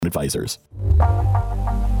Advisors.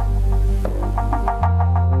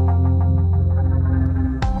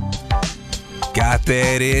 Got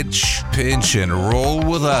that itch? Pinch and roll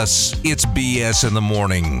with us. It's BS in the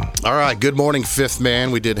morning. All right, good morning, Fifth Man.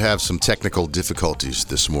 We did have some technical difficulties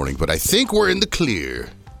this morning, but I think we're in the clear.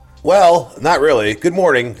 Well, not really. Good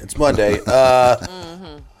morning. It's Monday.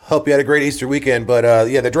 Hope you had a great Easter weekend, but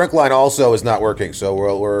the drunk line also is not working, so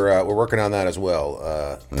we're working on that as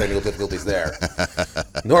well. Technical difficulties there.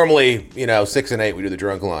 Normally, 6 and 8 we do the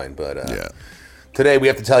drunk line, but today we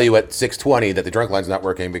have to tell you at 6:20 that the drunk line's not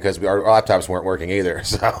working because our laptops weren't working either.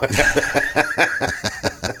 So,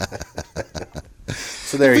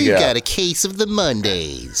 so there you go. We got a case of the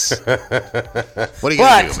Mondays. What are you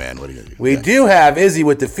gonna do, man? What are you gonna do? We do have Izzy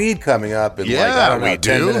with the feed coming up in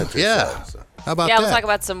 10 minutes or yeah. so. How about Yeah, that? we'll talk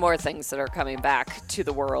about some more things that are coming back to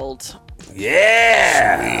the world.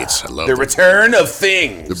 Yeah! Sweet. I love the return of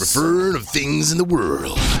things. The return of things in the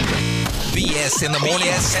world. BS in the morning.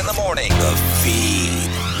 BS in the morning. The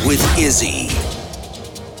Feed with Izzy.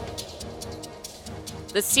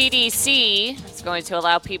 The CDC is going to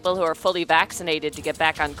allow people who are fully vaccinated to get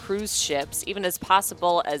back on cruise ships, even as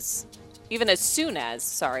soon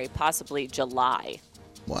as possibly July.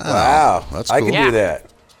 Wow. That's cool. I can do that.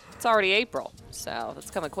 It's already April, so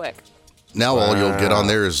it's coming quick. Now all you'll get on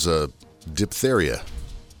there is diphtheria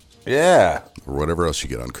Yeah. or whatever else you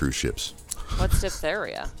get on cruise ships. What's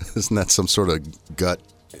diphtheria? Isn't that some sort of gut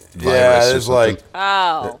virus? Yeah, or there's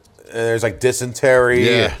something? there's like dysentery.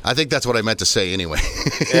 Yeah, I think that's what I meant to say anyway.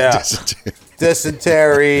 Yeah.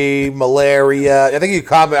 Dysentery, malaria. I think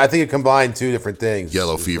you combine two different things.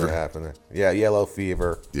 Yellow is fever. what happened. Yeah, yellow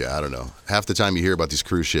fever. Yeah, I don't know. Half the time you hear about these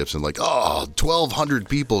cruise ships and 1,200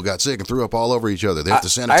 people got sick and threw up all over each other. They have to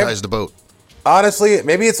sanitize the boat. Honestly,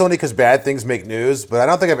 maybe it's only because bad things make news, but I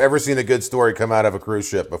don't think I've ever seen a good story come out of a cruise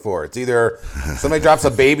ship before. It's either somebody drops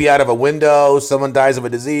a baby out of a window, someone dies of a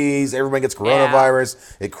disease, everyone gets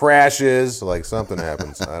coronavirus, it crashes, something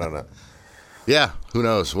happens. I don't know. Yeah, who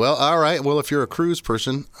knows? Well, all right. Well, if you're a cruise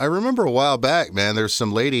person, I remember a while back, man, there's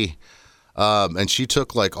some lady, and she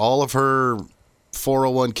took all of her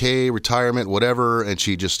 401k, retirement, whatever, and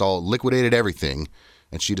she just all liquidated everything,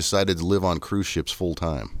 and she decided to live on cruise ships full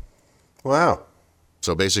time. Wow.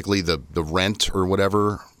 So basically the rent or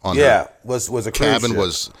whatever on her was a cruise cabin ship.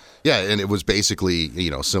 was, and it was basically,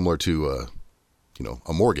 similar to,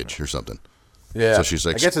 a mortgage or something. Yeah. So she's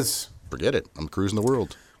like, I guess forget it. I'm cruising the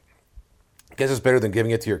world. I guess it's better than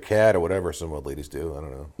giving it to your cat or whatever some old ladies do. I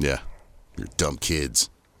don't know. Yeah. You're dumb kids.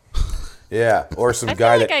 Yeah. Or some I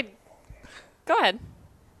guy feel that. like Go ahead.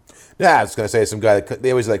 Yeah, I was going to say some guy that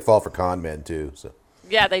they always fall for con men too. So.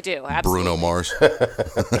 Yeah, they do. Absolutely. Bruno Mars.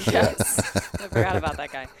 Yes. I forgot about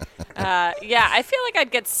that guy. I feel like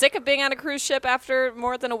I'd get sick of being on a cruise ship after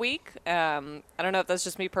more than a week. I don't know if that's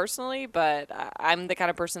just me personally, but I'm the kind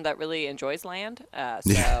of person that really enjoys land.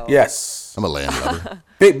 Yes. I'm a land lover.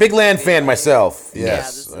 Big land fan myself.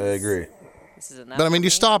 Yes, Yeah, I agree. This is enough. But I mean, for you me.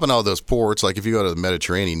 stop in all those ports. Like if you go to the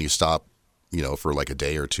Mediterranean, you stop, for a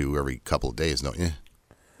day or two every couple of days, don't you?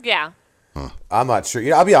 Yeah. I'm not sure.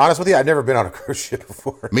 I'll be honest with you. I've never been on a cruise ship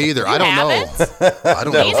before. Me either. I don't know. haven't? I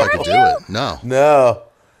don't know if I could do it. No. No,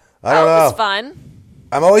 I don't It know. was fun.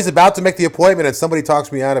 I'm always about to make the appointment, and somebody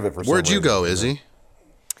talks me out of it for some Where'd you reason. go, Izzy?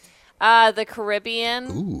 The Caribbean.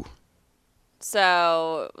 Ooh.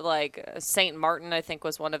 So, St. Martin, I think,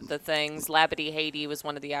 was one of the things. Labadee, Haiti was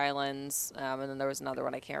one of the islands. And then there was another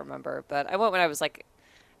one I can't remember. But I went when I was I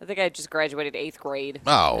think I just graduated 8th grade.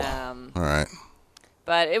 Oh. All right.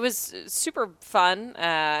 But it was super fun.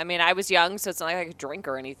 I was young, so it's not like I could drink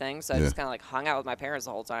or anything. So I just kind of hung out with my parents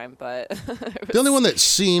the whole time. But The only one that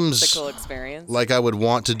seems it's a cool experience. like I would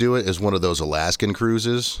want to do it is one of those Alaskan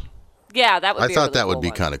cruises. Yeah, that would I be a thought really that cool would be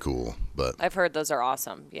one. kind of cool, but I've heard those are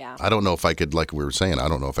awesome. Yeah. I don't know if I could, like we were saying, I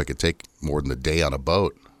don't know if I could take more than a day on a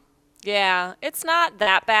boat. Yeah, it's not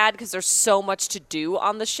that bad because there's so much to do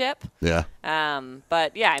on the ship. Yeah.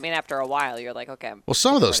 But yeah, after a while, you're like, okay. Well,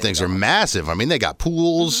 some of those things are massive. I mean, they got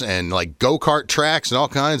pools and go-kart tracks and all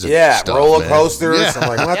kinds of stuff. roller man. coasters. Yeah. I'm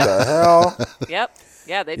like, what the hell? Yep.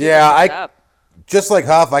 Yeah, they do. Yeah, that up. Just like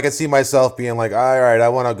Huff, I could see myself being like, all right, I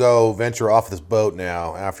want to go venture off this boat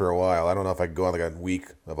now after a while. I don't know if I could go on a week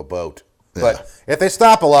of a boat. Yeah. But if they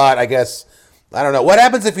stop a lot, I guess, I don't know. What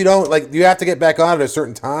happens if you don't, you have to get back on at a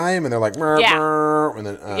certain time? And they're like, Yeah. and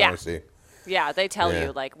then, Yeah. I see. Yeah, they tell Yeah.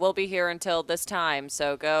 you, we'll be here until this time,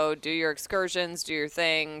 so go do your excursions, do your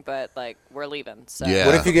thing, but, we're leaving. So Yeah.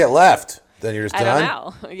 What if you get left? Then you're just I done?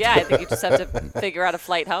 don't know. Yeah, I think you just have to figure out a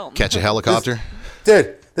flight home. Catch a helicopter.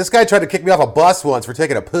 Dude, this guy tried to kick me off a bus once for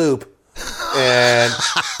taking a poop. And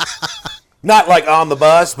Not like on the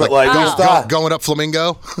bus, but like stop. Going up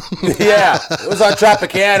Flamingo. Yeah, it was on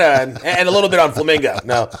Tropicana and a little bit on Flamingo.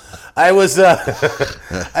 No, I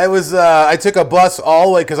took a bus all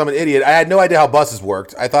the way because I'm an idiot. I had no idea how buses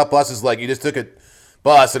worked. I thought buses like you just took a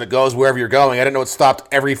bus and it goes wherever you're going. I didn't know it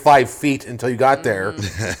stopped every 5 feet until you got there.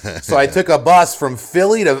 So I took a bus from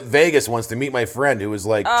Philly to Vegas once to meet my friend who was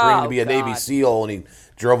like trained to be a Navy SEAL, and he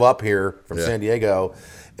drove up here from San Diego.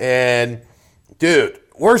 And dude,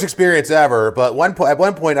 worst experience ever. But at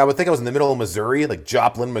one point, I would think I was in the middle of Missouri, like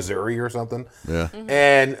Joplin, Missouri or something. Yeah.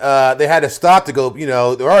 And they had to stop to go,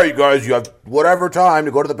 all right, you guys, you have whatever time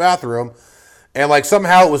to go to the bathroom. And, like,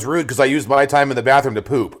 somehow it was rude because I used my time in the bathroom to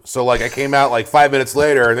poop. So, like, I came out, like, 5 minutes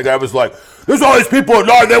later, and the guy was like, there's all these people in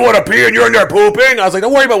line, they want to pee, and you're in there pooping? I was like,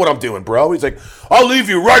 don't worry about what I'm doing, bro. He's like, I'll leave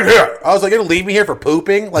you right here. I was like, you're going to leave me here for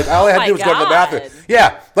pooping? Like, all I had to do was go to the bathroom.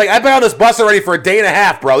 Yeah. Like, I've been on this bus already for a day and a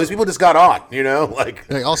half, bro. These people just got on, Like,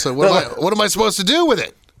 hey, also, what am I supposed to do with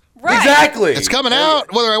it? Right. Exactly. It's coming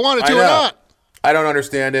out, whether I want it to or not. I don't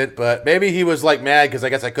understand it, but maybe he was, like, mad because I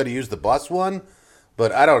guess I could have used the bus one.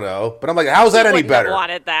 But I don't know. But I'm like, how's that any better? Have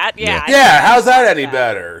wanted that, yeah. Yeah, how's that any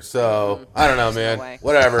better? So I don't know, man. No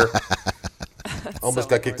whatever. Almost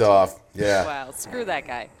got kicked off. Yeah. Wow, screw that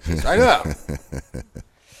guy. I know.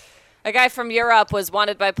 A guy from Europe was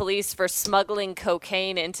wanted by police for smuggling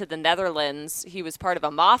cocaine into the Netherlands. He was part of a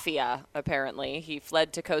mafia, apparently. He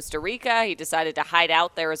fled to Costa Rica. He decided to hide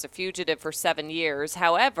out there as a fugitive for 7 years.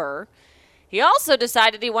 However, he also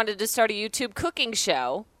decided he wanted to start a YouTube cooking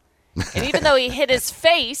show. And even though he hid his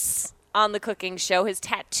face on the cooking show, his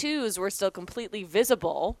tattoos were still completely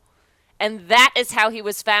visible. And that is how he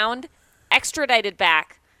was found, extradited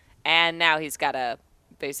back, and now he's got to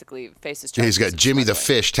basically face his charges. He's got Jimmy the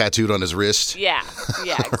Fish tattooed on his wrist. Yeah,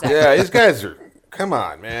 exactly. Yeah, these guys are, come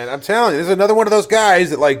on, man. I'm telling you, this is another one of those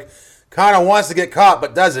guys that, like, kind of wants to get caught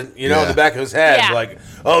but doesn't, in the back of his head. Yeah. Like,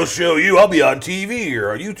 I'll show you, I'll be on TV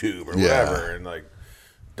or on YouTube or whatever. And, like,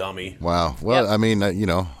 dummy. Wow. Well, I mean,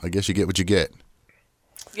 I guess you get what you get.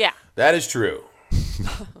 Yeah. That is true.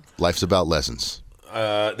 Life's about lessons.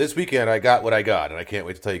 This weekend, I got what I got, and I can't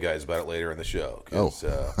wait to tell you guys about it later in the show.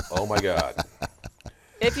 Oh my God.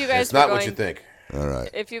 If you guys it's not what you think. All right.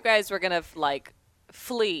 If you guys were going to, like,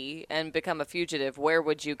 flee and become a fugitive, where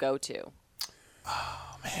would you go to?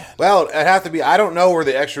 Oh, man. Well, it'd have to be, I don't know where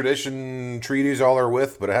the extradition treaties all are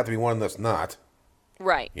with, but it'd have to be one that's not.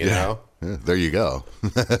 Right. You know? Yeah, there you go.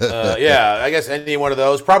 I guess any one of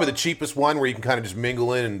those. Probably the cheapest one where you can kind of just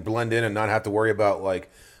mingle in and blend in and not have to worry about,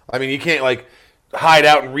 like, I mean, you can't, like, hide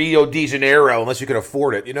out in Rio de Janeiro unless you can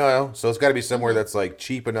afford it, So it's got to be somewhere that's, like,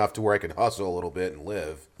 cheap enough to where I can hustle a little bit and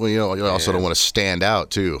live. Well, you also don't want to stand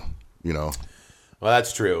out, too, Well,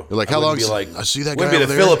 that's true. You're like, how long? Like, I see that guy over over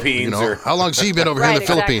the there. Philippines. How long's he been over here in the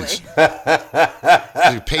Philippines?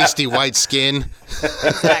 Pasty white skin.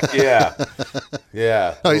 Exactly.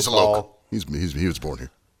 Yeah. Oh, he's a local. He was born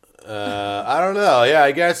here. I don't know. Yeah,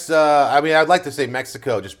 I guess. I'd like to say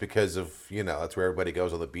Mexico just because of that's where everybody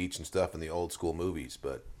goes on the beach and stuff in the old school movies.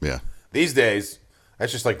 But these days,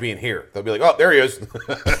 that's just like being here. They'll be like, "Oh, there he is."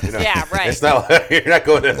 Yeah, right. It's not like, you're not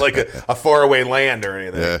going to like a faraway land or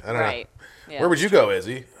anything. Yeah. I don't know. Yeah, where would you go,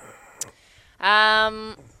 Izzy?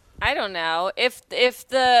 I don't know. If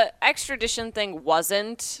the extradition thing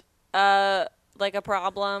wasn't like a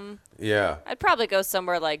problem, I'd probably go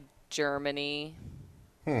somewhere like Germany.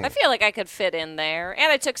 I feel like I could fit in there,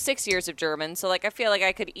 and I took 6 years of German, so like I feel like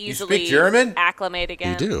I could easily speak German? acclimate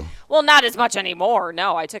again. You do? Well, not as much anymore.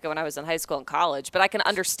 No, I took it when I was in high school and college, but I can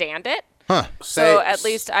understand it. Huh. So at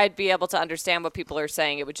least I'd be able to understand what people are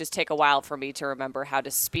saying. It would just take a while for me to remember how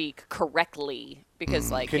to speak correctly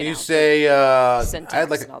because, like, can you say I'd syntax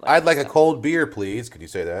like a cold beer, please? Can you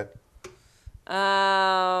say that?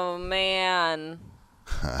 Oh man.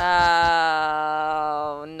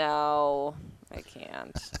 Oh no, I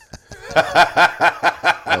can't.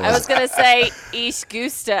 I was gonna say Ich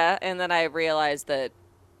gusta, and then I realized that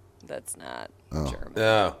that's not German.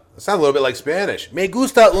 No, it sounds a little bit like Spanish. Me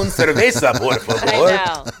gusta un cerveza, por favor.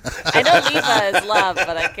 I know Liva is love,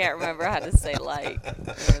 but I can't remember how to say like.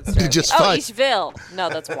 Ich will. No,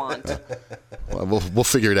 that's want. Well, we'll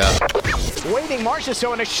figure it out. Waiting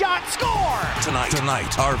Marchessault and a shot, score!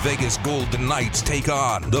 Tonight, our Vegas Golden Knights take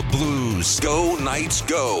on the Blues. Go Knights,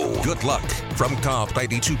 go! Good luck from Comp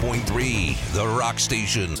 92.3, the Rock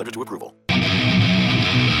Station. Subject to approval.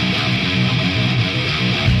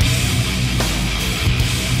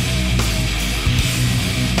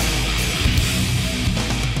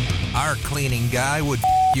 Our cleaning guy would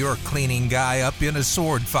your cleaning guy up in a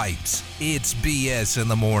sword fight. It's BS in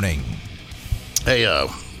the morning. Hey,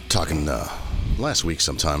 talking last week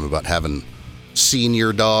sometime about having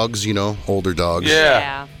senior dogs, older dogs.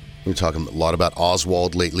 Yeah. We're talking a lot about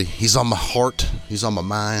Oswald lately. He's on my heart. He's on my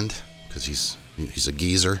mind because he's a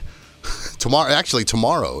geezer.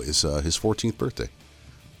 Tomorrow is his 14th birthday.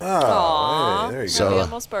 Aww. Hey, there you So, go. Happy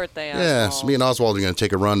almost birthday, Yeah, Oswald. so me and Oswald are going to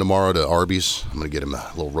take a run tomorrow to Arby's. I'm going to get him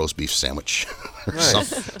a little roast beef sandwich or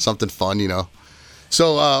something fun,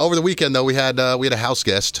 So over the weekend, though, we had a house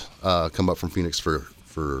guest come up from Phoenix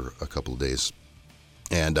for a couple of days.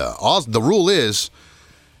 And the rule is,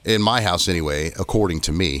 in my house anyway, according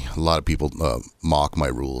to me, a lot of people mock my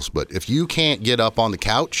rules, but if you can't get up on the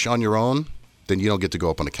couch on your own, then you don't get to go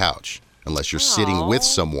up on the couch unless you're sitting with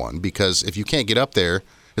someone, because if you can't get up there,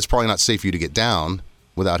 it's probably not safe for you to get down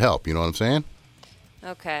without help. You know what I'm saying?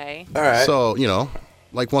 Okay. All right. So,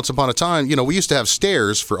 like once upon a time, we used to have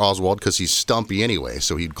stairs for Oswald because he's stumpy anyway,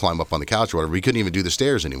 so he'd climb up on the couch or whatever. He couldn't even do the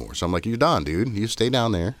stairs anymore. So I'm like, you're done, dude. You stay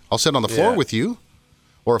down there. I'll sit on the floor with you.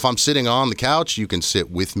 Or if I'm sitting on the couch, you can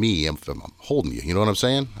sit with me if I'm holding you. You know what I'm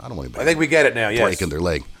saying? I don't want anybody I think we get it now, yes. breaking their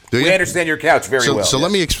leg. Do We you? understand your couch very well. So yes.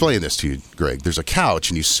 let me explain this to you, Greg. There's a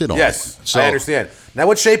couch and you sit on Yes, it. So, I understand. Now,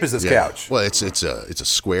 what shape is this yeah. couch? Well, it's a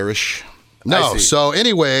squarish. No. see. So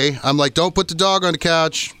anyway, I'm like, don't put the dog on the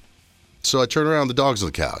couch. So I turn around, the dog's on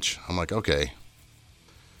the couch. I'm like, okay.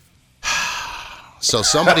 So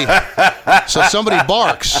somebody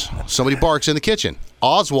barks. Somebody barks in the kitchen.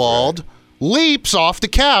 Oswald leaps off the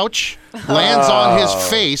couch, lands on his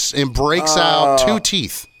face, and breaks out 2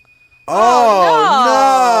 teeth.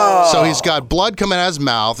 Oh, So he's got blood coming out of his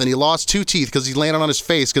mouth, and he lost 2 teeth because he landed on his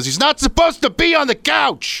face because he's not supposed to be on the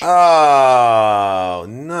couch. Oh,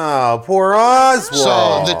 no. Poor Oswald.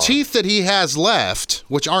 So the teeth that he has left,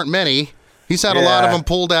 which aren't many, he's had a lot of them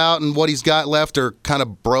pulled out, and what he's got left are kind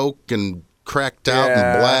of broke and cracked out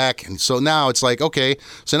and black. And so now it's like, okay,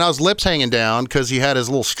 so now his lip's hanging down because he had his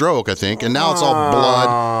little stroke, I think, and now it's all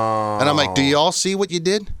blood. And I'm like, do you all see what you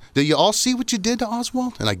did? Do you all see what you did to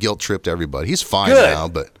Oswald? And I guilt tripped everybody. He's fine now,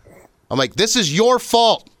 but I'm like, this is your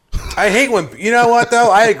fault. I hate when, you know what,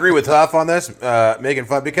 though? I agree with Huff on this, making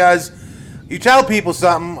fun, because you tell people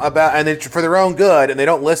something about, and it's for their own good, and they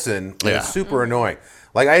don't listen. And It's super annoying.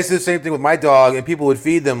 Like, I used to do the same thing with my dog, and people would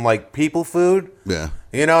feed them, like, people food. Yeah.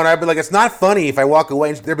 And I'd be like, it's not funny if I walk away,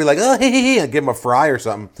 and they'd be like, oh, hey, and give him a fry or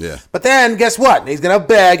something. Yeah. But then, guess what? He's going to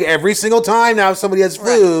beg every single time now if somebody has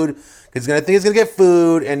food, because he's going to think he's going to get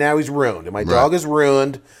food, and now he's ruined. And my dog is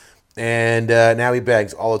ruined, and now he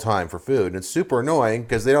begs all the time for food. And it's super annoying,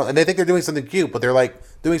 because they think they're doing something cute, but they're, like,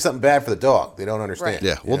 doing something bad for the dog. They don't understand. Right.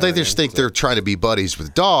 Yeah, well, they just think they're trying to be buddies with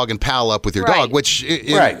the dog and pal up with your Right. dog, which,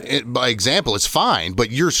 by example, it's fine.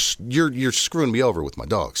 But you're screwing me over with my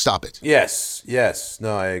dog. Stop it. Yes.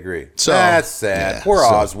 No, I agree. So That's sad. yeah, Poor so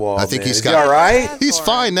Oswald. I think man. he's Is got. he all right? He's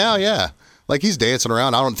fine now. Yeah, like he's dancing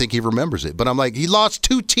around. I don't think he remembers it. But I'm like, he lost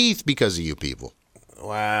 2 teeth because of you people.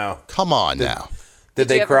 Wow. Come on now. Did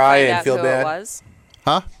they you ever cry find and out feel who bad? It was?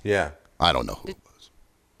 Huh? Yeah. I don't know who it was.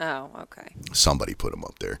 Oh, okay. Somebody put him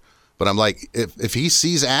up there. But I'm like, if he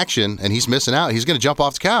sees action and he's missing out, he's going to jump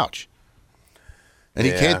off the couch. And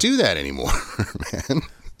he can't do that anymore, man.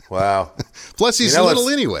 Wow. Plus, he's little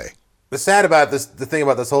anyway. The sad about this, the thing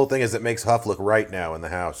about this whole thing is it makes Huff look right now in the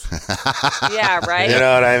house. Yeah, right? You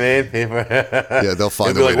know what I mean? Yeah, they'll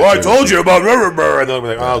find They'll a be way like, well, I to told you about and they'll be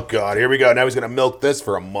like, oh, God, here we go. Now he's going to milk this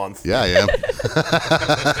for a month. Yeah, I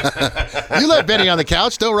am. You let Benny on the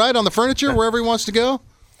couch, though, right? On the furniture, wherever he wants to go?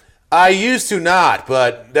 I used to not,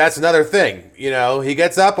 but that's another thing. He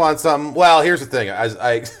gets up on something. Well, here's the thing.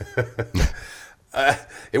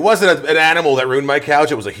 It wasn't an animal that ruined my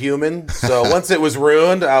couch. It was a human. So once it was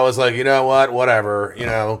ruined, I was like, you know what? Whatever.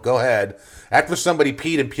 Go ahead. After somebody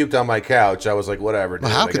peed and puked on my couch, I was like, whatever. Well,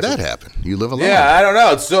 how could that happen? You live alone. Yeah, I don't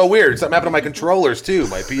know. It's so weird. Something happened to my controllers, too.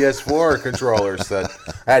 My PS4 controllers. That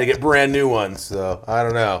I had to get brand new ones. So I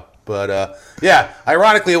don't know. But, yeah,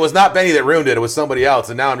 ironically, it was not Benny that ruined it. It was somebody else.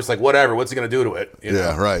 And now I'm just like, whatever. What's he going to do to it?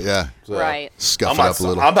 Yeah, right, yeah. So, Right. Scuff it up a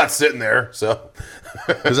little. I'm not sitting there, so.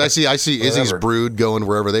 Because I see Izzy's Whatever. brood going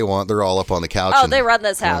wherever they want. They're all up on the couch. Oh, and- they run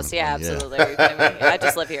this house. Yeah, absolutely. Are you kidding me? I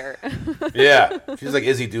just live here. Yeah. She's like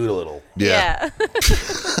Izzy Doodle. Yeah.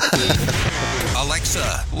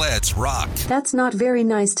 Alexa, let's rock. That's not very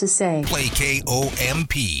nice to say. Play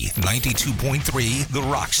KOMP 92.3, The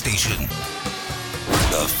Rock Station.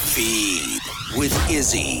 The Feed with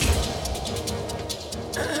Izzy.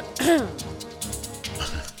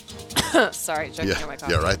 Sorry, joking near my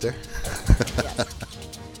coffee. Yeah, right there.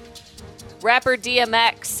 Rapper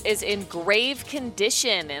DMX is in grave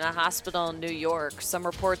condition in a hospital in New York. Some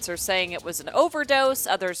reports are saying it was an overdose.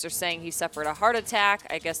 Others are saying he suffered a heart attack.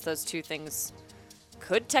 I guess those two things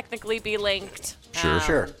could technically be linked.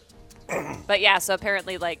 Sure. But yeah, so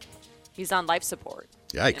apparently, He's on life support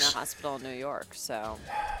in a Yikes. hospital in New York. So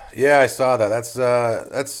Yeah, I saw that.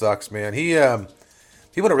 That sucks, man.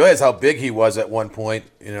 People don't realize how big he was at one point.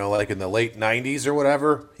 Like in the late '90s or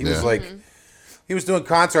whatever. He was like, he was doing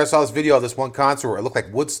concerts. I saw this video of this one concert where it looked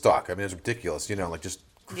like Woodstock. I mean, it was ridiculous. Like just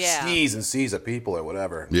seas and seas of people or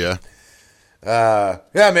whatever. Yeah.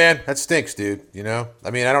 Yeah, man, that stinks, dude.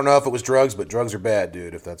 I mean, I don't know if it was drugs, but drugs are bad,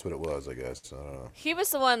 dude. If that's what it was, I guess. I don't know. he was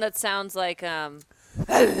the one that sounds like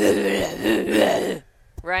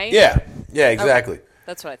right? Yeah, exactly.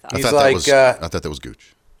 That's what I thought. I He's thought like, I thought that was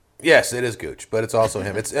Gooch. Yes, it is Gooch, but it's also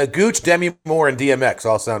him. It's Gooch, Demi Moore, and DMX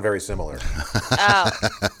all sound very similar. Oh,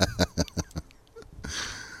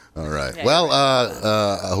 All right. Yeah, Well,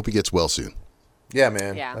 you're I hope he gets well soon. Yeah,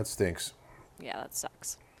 man, Yeah. that stinks. yeah, that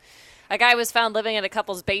sucks. A guy was found living in a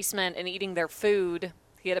couple's basement and eating their food.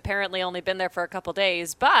 He had apparently only been there for a couple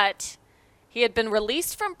days, but he had been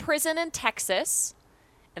released from prison in Texas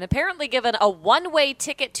and apparently given a one-way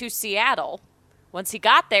ticket to Seattle. Once he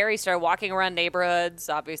got there, he started walking around neighborhoods.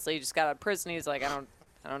 Obviously, he just got out of prison. He's like, I don't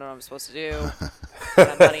know what I'm supposed to do. I don't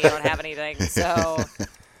have money. I don't have anything. So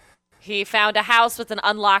he found a house with an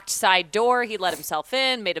unlocked side door. He let himself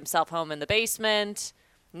in, made himself home in the basement.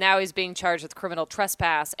 Now he's being charged with criminal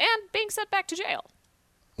trespass and being sent back to jail.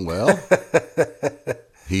 Well,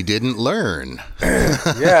 he didn't learn.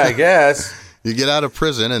 Yeah, I guess. You get out of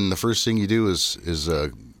prison, and the first thing you do is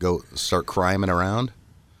go start criming around.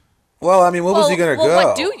 Well, I mean, what was he gonna go?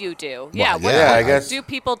 What do you do? Yeah, what yeah, I guess. do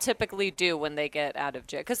people typically do when they get out of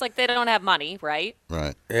jail? Because they don't have money, right?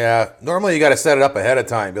 Right. Yeah, normally you got to set it up ahead of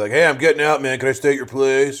time. Be like, hey, I'm getting out, man. Can I stay at your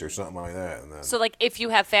place or something like that? And then, So if you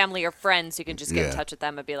have family or friends, you can just get in Yeah. touch with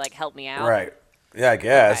them and be like, help me out. right. Yeah, I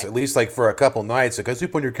guess. Okay. At least for a couple nights. Like, I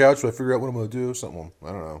sleep on your couch so I figure out what I'm going to do. Something. I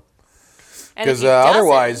don't know. And if Because he doesn't,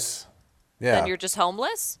 otherwise, yeah. then you're just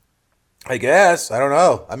homeless. I guess. I don't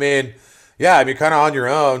know. I mean, yeah, I mean, kind of on your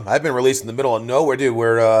own. I've been released in the middle of nowhere, dude.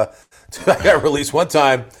 Where I got released one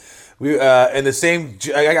time. We in the same.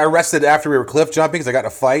 I got arrested after we were cliff jumping because I got in a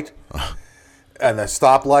fight. And the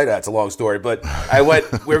stoplight. That's a long story, but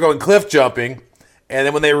we were going cliff jumping, and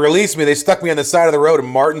then when they released me, they stuck me on the side of the road in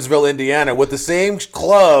Martinsville, Indiana, with the same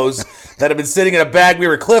clothes that had been sitting in a bag we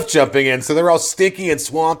were cliff jumping in. So they were all stinky and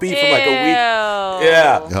swampy from like a week.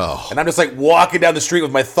 Yeah. Oh. And I'm just walking down the street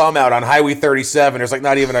with my thumb out on Highway 37. There's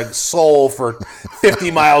not even a soul for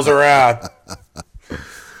 50 miles around.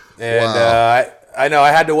 And Wow. I know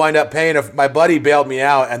I had to wind up paying. My buddy bailed me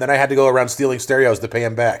out, and then I had to go around stealing stereos to pay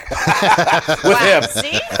him back. With him.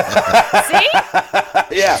 See? See?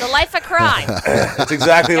 Yeah. It's a life of crime. That's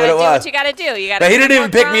exactly You what gotta it do was. what you gotta do. You gotta. But he do didn't more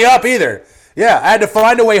even pick me crimes. up either. Yeah, I had to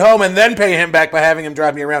find a way home and then pay him back by having him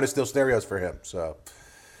drive me around to steal stereos for him. So,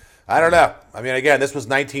 I don't know. I mean, again, this was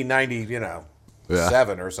 1990,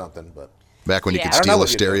 7 or something. But Back when you Yeah. could I don't know steal a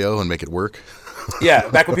what you do. stereo and make it work. yeah,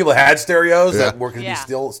 back when people had stereos Yeah. that were going to Yeah. be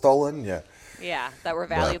still stolen. Yeah, Yeah, that were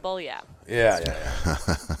valuable. Yeah. yeah.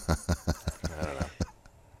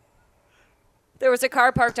 There was a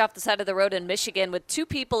car parked off the side of the road in Michigan with 2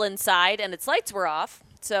 people inside, and its lights were off.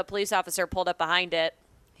 So a police officer pulled up behind it.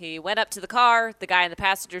 He went up to the car. The guy in the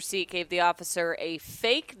passenger seat gave the officer a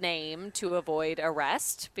fake name to avoid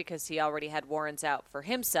arrest because he already had warrants out for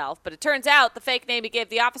himself. But it turns out the fake name he gave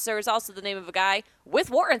the officer is also the name of a guy with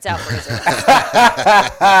warrants out for his arrest.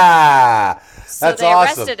 So That's they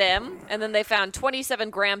awesome. arrested him, and then they found 27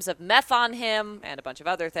 grams of meth on him and a bunch of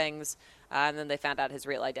other things. And then they found out his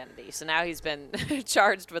real identity. So now he's been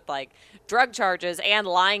charged with drug charges and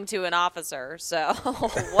lying to an officer. So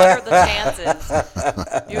what are the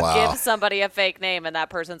chances you Wow. give somebody a fake name and that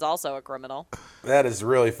person's also a criminal? That is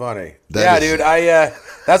really funny. That is- dude.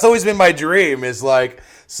 That's always been my dream. Is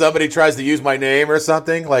somebody tries to use my name or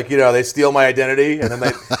something. They steal my identity and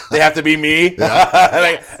then they have to be me. and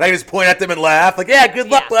I just point at them and laugh. Yeah, good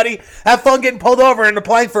luck, Yeah. buddy. Have fun getting pulled over and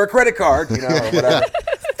applying for a credit card. Or whatever.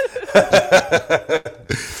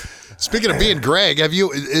 Speaking of being Greg,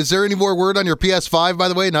 is there any more word on your PS5, by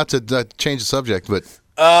the way? Not to change the subject, but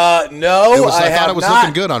No, I thought it was not.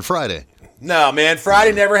 looking good on Friday. No, man,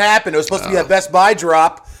 Friday never happened. It was supposed to be a Best Buy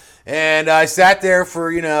drop, and I sat there for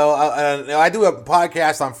I do a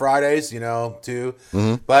podcast on Fridays, too.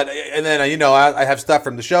 Mm-hmm. But and then I have stuff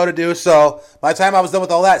from the show to do. So by the time I was done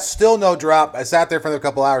with all that, still no drop. I sat there for a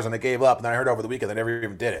couple hours and I gave up. And then I heard over the weekend they never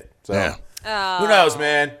even did it. So Yeah. who knows,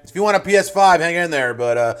 man? If you want a PS5, hang in there.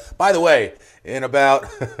 But by the way, in about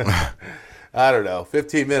I don't know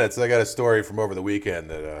 15 minutes, I got a story from over the weekend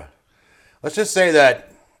that let's just say that.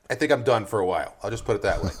 I think I'm done for a while. I'll just put it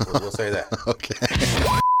that way. We'll say that. Okay.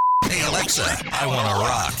 Hey Alexa, I want to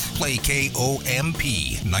rock. Play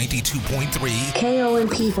KOMP 92.3.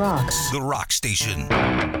 KOMP rocks. The Rock Station.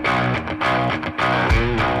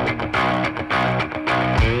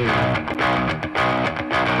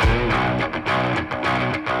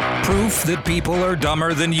 Proof that people are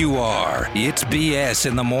dumber than you are. It's BS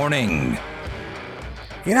in the morning.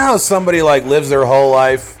 You know how somebody like lives their whole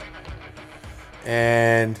life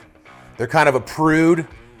and they're kind of a prude,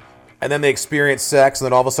 and then they experience sex, and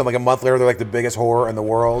then all of a sudden, like a month later, they're like the biggest whore in the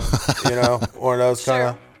world, you know, one of those kind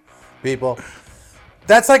of people.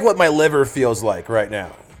 That's like what my liver feels like right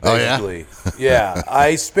now. Basically. Oh, yeah.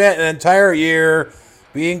 I spent an entire year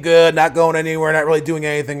being good, not going anywhere, not really doing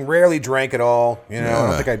anything, rarely drank at all. You know,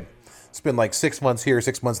 I think I spent like 6 months here,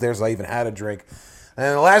 6 months there, so I even had a drink.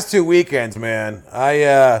 And the last 2 weekends, man,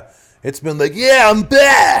 it's been like, yeah, I'm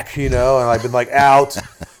back, you know, and I've been like out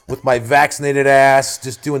with my vaccinated ass,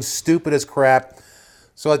 just doing stupid as crap.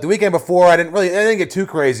 So like the weekend before, I didn't get too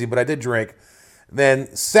crazy, but I did drink.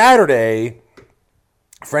 Then Saturday,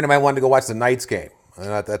 a friend of mine wanted to go watch the Knights game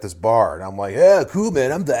at this bar, and I'm like, yeah, cool,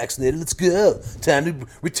 man, I'm vaccinated, let's go. Time to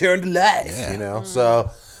return to life, you know.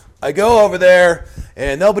 So I go over there,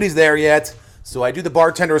 and nobody's there yet. So I do the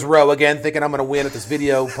bartender's row again, thinking I'm going to win at this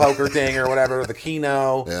video poker thing or whatever, the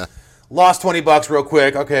Keno. Yeah. Lost $20 real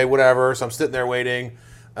quick. Okay, whatever. So I'm sitting there waiting.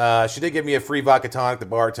 She did give me a free vodka tonic, the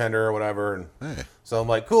bartender or whatever. And so I'm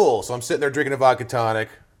like, cool. So I'm sitting there drinking a vodka tonic.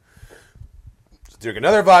 Drink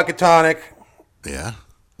another vodka tonic. Yeah.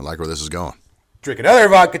 I like where this is going. Drink another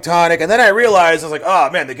vodka tonic. And then I realized, I was like, oh,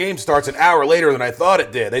 man, the game starts an hour later than I thought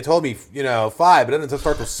it did. They told me, 5, but it doesn't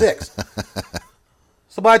start till 6.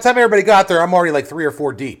 So by the time everybody got there, I'm already like 3 or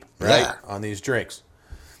 4 deep, right, on these drinks.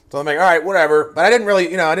 So I'm like, all right, whatever. But I didn't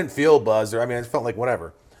really, I didn't feel buzzed. It felt like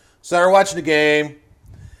whatever. So we're watching the game,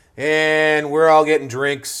 and we're all getting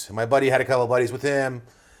drinks. My buddy had a couple of buddies with him.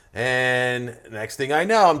 And next thing I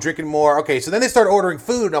know, I'm drinking more. Okay, so then they start ordering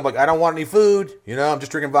food, and I'm like, I don't want any food. I'm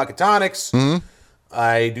just drinking vodka tonics. Mm-hmm.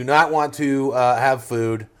 I do not want to have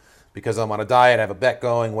food because I'm on a diet. I have a bet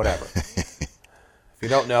going, whatever. If you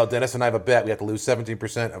don't know, Dennis and I have a bet. We have to lose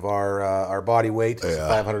 17% of our body weight. It's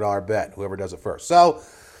a $500 bet, whoever does it first. So,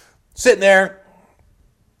 sitting there,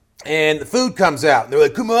 and the food comes out. And they're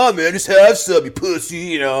like, come on, man, just have some, you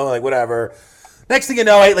pussy, like whatever. Next thing you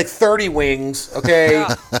know, I ate like 30 wings, okay?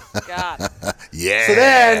 Oh, God. Yeah. So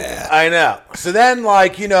then, I know. So then,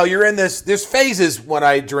 you're in this, there's phases when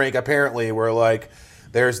I drink, apparently, where like,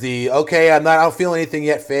 there's the, okay, I don't feel anything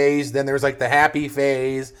yet phase. Then there's like the happy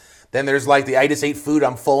phase. Then there's like the I just ate food,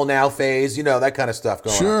 I'm full now phase, that kind of stuff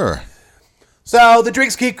going on. Sure. So the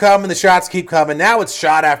drinks keep coming, the shots keep coming. Now it's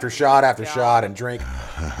shot after shot after shot and drink.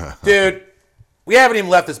 Dude, we haven't even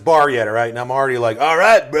left this bar yet, all right? And I'm already like, all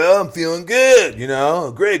right, bro, I'm feeling good,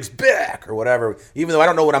 Greg's back or whatever. Even though I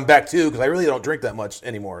don't know what I'm back to because I really don't drink that much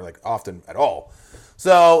anymore, like often at all.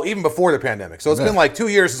 So even before the pandemic. So it's been like 2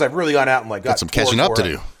 years since I've really gone out and like got some catching up to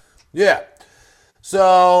do. Yeah. So,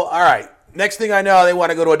 all right. Next thing I know, they want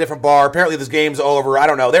to go to a different bar. Apparently this game's over. I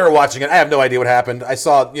don't know. They were watching it. I have no idea what happened. I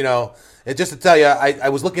saw, it just to tell you, I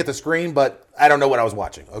was looking at the screen, but I don't know what I was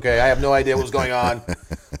watching. Okay, I have no idea what was going on.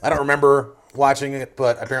 I don't remember watching it,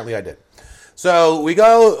 but apparently I did. So we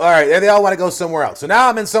go, all right, they all want to go somewhere else. So now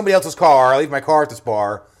I'm in somebody else's car. I leave my car at this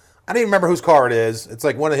bar. I don't even remember whose car it is. It's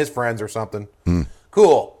like one of his friends or something.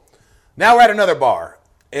 Cool. Now we're at another bar,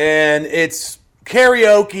 and it's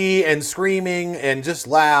karaoke and screaming and just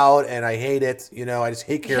loud, and I hate it. I just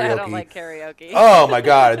hate karaoke. Yeah, I don't like karaoke. Oh my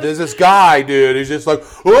God, there's this guy, dude. He's just like,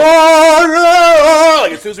 oh, no!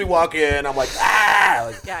 Like as soon as we walk in, I'm like, ah.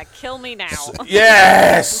 Like, yeah, kill me now.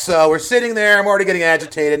 Yes. So we're sitting there. I'm already getting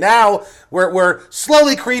agitated. Now we're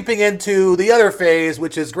slowly creeping into the other phase,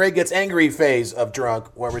 which is Greg gets angry phase of drunk,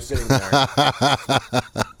 where we're sitting there.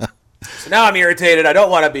 So now I'm irritated. I don't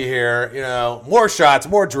want to be here. More shots,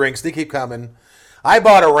 more drinks. They keep coming. I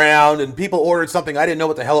bought a round, and people ordered something. I didn't know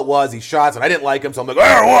what the hell it was, these shots, and I didn't like them, so I'm like,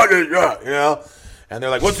 I don't want it, And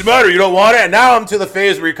they're like, what's the matter? You don't want it? And now I'm to the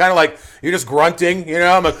phase where you're kind of like, you're just grunting,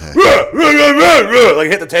 I'm like, like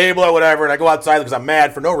hit the table or whatever, and I go outside because I'm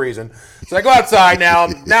mad for no reason. So I go outside now.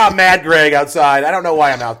 I'm mad Greg outside. I don't know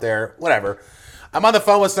why I'm out there. Whatever. I'm on the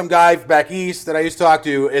phone with some guy back east that I used to talk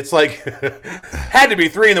to. It's like, had to be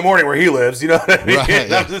 3 a.m. where he lives, you know what I mean? Right,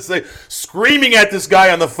 yeah. I'm just like screaming at this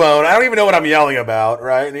guy on the phone. I don't even know what I'm yelling about,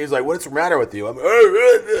 right? And he's like, what's the matter with you? I'm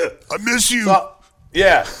I miss you.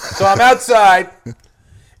 So I'm outside,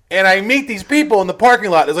 and I meet these people in the parking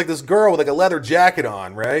lot. There's like this girl with like a leather jacket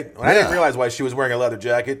on, right? And I didn't realize why she was wearing a leather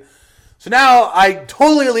jacket. So now I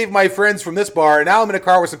totally leave my friends from this bar, and now I'm in a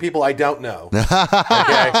car with some people I don't know.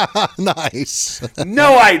 Okay? Nice.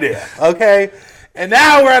 No idea. Okay? And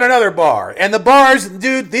now we're at another bar. And the bars,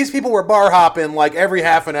 dude, these people were bar hopping like every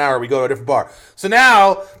half an hour we go to a different bar. So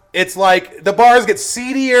now it's like the bars get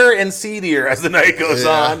seedier and seedier as the night goes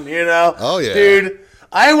on, you know? Oh, yeah. Dude,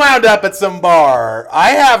 I wound up at some bar. I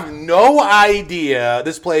have no idea.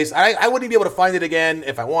 This place, I wouldn't be able to find it again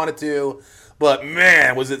if I wanted to. But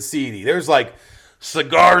man, was it seedy. There's like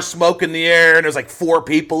cigar smoke in the air, and there's like 4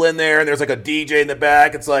 people in there, and there's like a DJ in the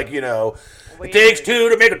back. It's like, you know, it takes 2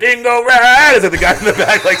 to make a thing go right. Is it the guy in the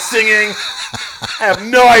back like singing? I have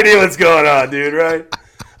no idea what's going on, dude, right?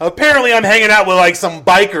 Apparently I'm hanging out with like some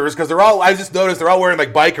bikers because I just noticed they're all wearing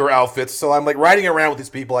like biker outfits. So I'm like riding around with these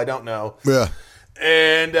people I don't know. Yeah.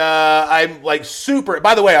 And I'm like super.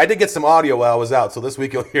 By the way, I did get some audio while I was out, so this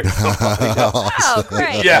week you'll hear some audio. Oh,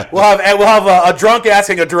 great. Yeah, we'll have a drunk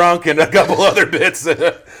asking a drunk and a couple other bits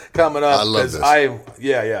coming up. I love this.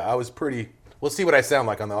 I was pretty. We'll see what I sound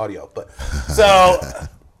like on the audio. But so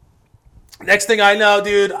next thing I know,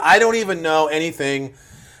 dude, I don't even know anything.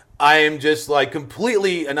 I am just like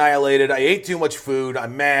completely annihilated. I ate too much food.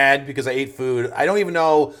 I'm mad because I ate food. I don't even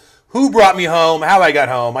know who brought me home, how I got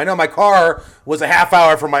home. I know my car was a half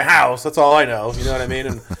hour from my house. That's all I know. You know what I mean?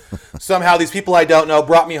 And somehow these people I don't know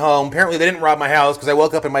brought me home. Apparently they didn't rob my house because I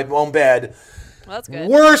woke up in my own bed. Well, that's good.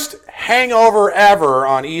 Worst hangover ever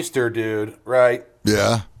on Easter, dude. Right?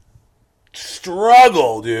 Yeah.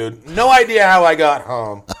 Struggle, dude. No idea how I got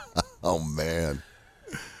home. Oh, man.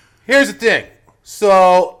 Here's the thing.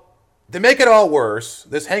 So, to make it all worse,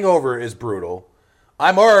 this hangover is brutal.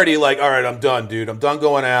 I'm already like, all right, I'm done, dude. I'm done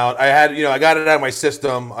going out. I got it out of my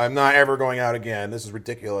system. I'm not ever going out again. This is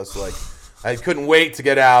ridiculous. Like, I couldn't wait to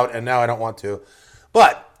get out, and now I don't want to.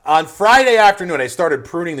 But on Friday afternoon, I started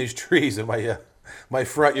pruning these trees in my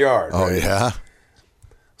front yard. Oh, right? yeah?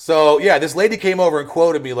 So, yeah, this lady came over and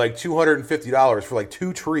quoted me like $250 for like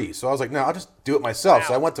 2 trees. So I was like, no, I'll just do it myself. Wow.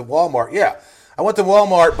 So I went to Walmart. Yeah. I went to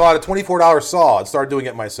Walmart, bought a $24 saw, and started doing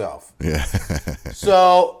it myself. Yeah.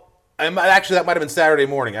 So... Actually, that might have been Saturday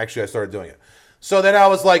morning. Actually, I started doing it. So then I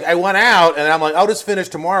was like, I went out, and I'm like, I'll just finish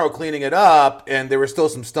tomorrow cleaning it up, and there were still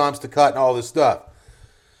some stumps to cut and all this stuff.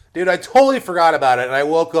 Dude, I totally forgot about it, and I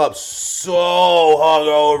woke up so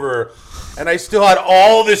hungover, and I still had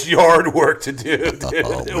all this yard work to do, dude.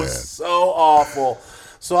 It was so awful.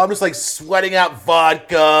 So I'm just like sweating out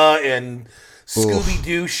vodka and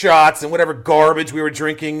Scooby-Doo shots and whatever garbage we were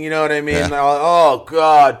drinking, you know what I mean? Yeah. Oh,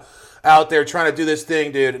 God. Out there trying to do this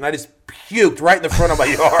thing, dude, and I just puked right in the front of my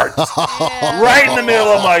yard. Right in the middle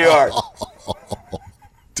of my yard.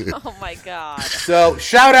 Dude. Oh, my God. So,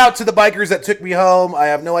 shout out to the bikers that took me home. I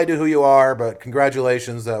have no idea who you are, but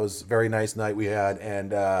congratulations. That was a very nice night we had,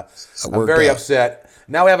 and I'm very upset.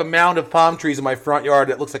 Now I have a mound of palm trees in my front yard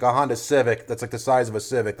that looks like a Honda Civic that's like the size of a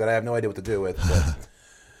Civic that I have no idea what to do with, but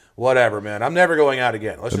whatever, man. I'm never going out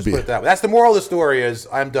again. Let's just put it that way. That's the moral of the story is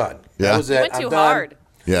I'm done. Yeah. That was it. Went I'm too done. hard.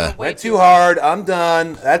 Yeah. Went too hard. I'm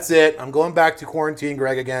done. That's it. I'm going back to quarantine,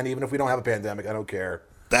 Greg, again. Even if we don't have a pandemic, I don't care.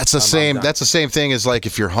 That's the same. That's the same thing as like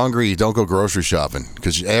if you're hungry, you don't go grocery shopping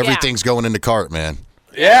because everything's going in the cart, man.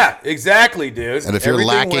 Yeah, exactly, dude. And if you're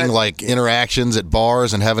lacking like interactions at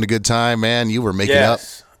bars and having a good time, man, you were making up.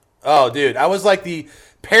 Oh, dude, I was like the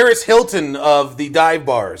Paris Hilton of the dive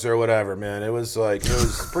bars or whatever, man. It was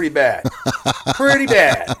pretty bad. Pretty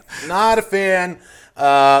bad. Not a fan.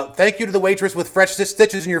 Thank you to the waitress with fresh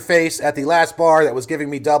stitches in your face at the last bar that was giving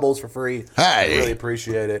me doubles for free. Hey. I really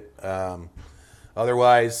appreciate it.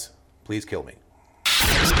 Otherwise, please kill me.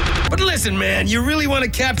 But listen, man, you really want to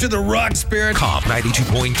capture the rock spirit? Comp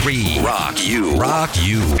 92.3. Rock you. Rock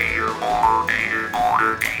you.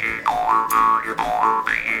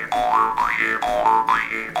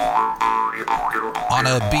 On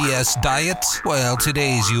a BS diet? Well,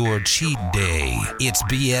 today's your cheat day. It's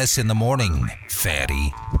BS in the morning,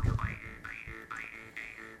 fatty.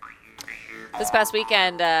 This past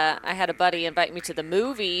weekend, I had a buddy invite me to the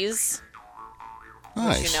movies.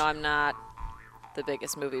 Nice. Which, I'm not the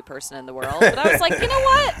biggest movie person in the world. But I was like, you know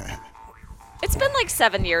what? It's been like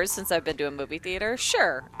 7 years since I've been to a movie theater.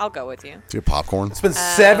 Sure, I'll go with you. Do you popcorn? It's been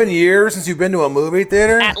 7 years since you've been to a movie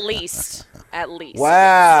theater? At least.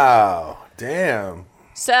 Wow. Damn.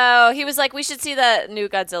 So he was like, we should see the new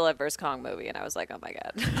Godzilla vs. Kong movie. And I was like, oh, my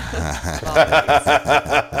God.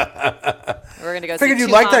 We're going to go see Figured you'd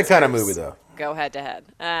two like that monsters kind of movie, though. Go head to head.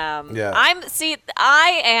 Yeah. I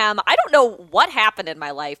don't know what happened in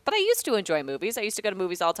my life, but I used to enjoy movies. I used to go to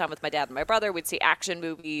movies all the time with my dad and my brother. We'd see action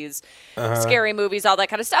movies, scary movies, all that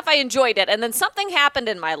kind of stuff. I enjoyed it. And then something happened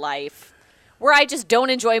in my life where I just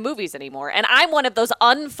don't enjoy movies anymore. And I'm one of those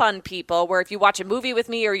unfun people where if you watch a movie with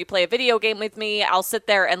me or you play a video game with me, I'll sit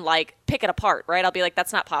there and like pick it apart, right? I'll be like,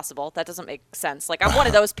 that's not possible. That doesn't make sense. Like I'm one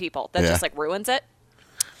of those people that just like ruins it.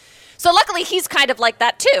 So luckily he's kind of like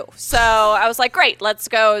that too. So I was like, great, let's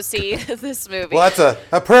go see this movie. Well, that's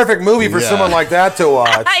a perfect movie for someone like that to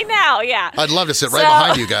watch. I know, yeah. I'd love to sit right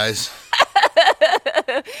behind you guys.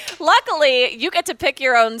 Luckily, you get to pick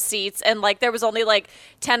your own seats, and like there was only like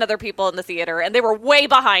 10 other people in the theater, and they were way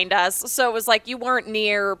behind us. So it was like you weren't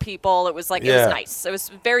near people. It was like it was nice. It was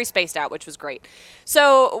very spaced out, which was great.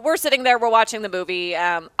 So we're sitting there, we're watching the movie.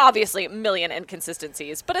 Obviously, a million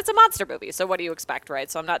inconsistencies, but it's a monster movie. So what do you expect,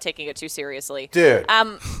 right? So I'm not taking it too seriously, dude.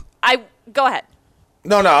 I go ahead.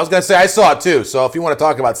 No, I was gonna say I saw it too. So if you want to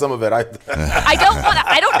talk about some of it, I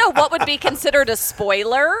don't know what would be considered a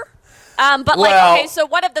spoiler. But like, okay, so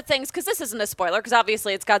one of the things, because this isn't a spoiler, because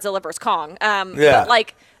obviously it's Godzilla vs. Kong. But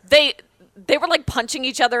like they were like punching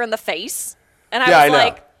each other in the face, and I was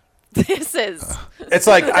like, this is. It's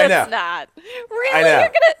like I know. It's not really. I know. You're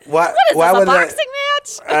gonna. What is this, a boxing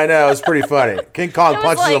match? I know. It's pretty funny. King Kong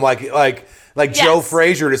punches him like Joe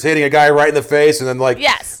Frazier just hitting a guy right in the face, and then like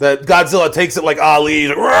the Godzilla takes it like Ali,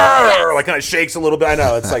 like kind of shakes a little bit. I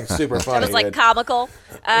know. It's like super funny. It was like comical.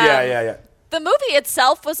 Yeah. The movie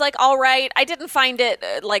itself was like all right. I didn't find it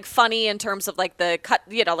like funny in terms of like the cut,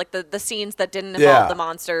 like the scenes that didn't involve the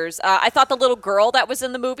monsters. I thought the little girl that was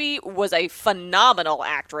in the movie was a phenomenal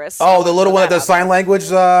actress. Oh, the little one that does sign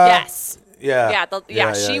language. Yes.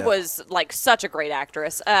 Yeah. She was like such a great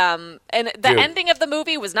actress. And the ending of the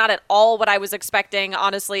movie was not at all what I was expecting.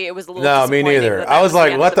 Honestly, it was a little disappointing. Me neither. I was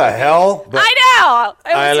like, what the hell? But I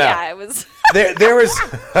know. It was. There was.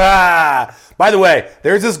 By the way,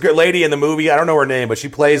 there's this lady in the movie. I don't know her name, but she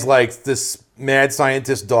plays like this mad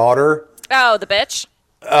scientist daughter. Oh, the bitch.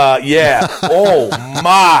 Yeah. Oh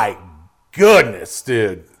my goodness,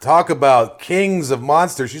 dude. Talk about kings of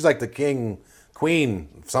monsters. She's like the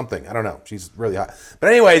queen, something. I don't know. She's really hot.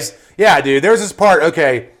 But anyways, yeah, dude. There's this part.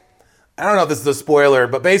 Okay, I don't know if this is a spoiler,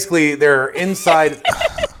 but basically they're inside.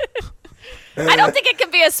 I don't think it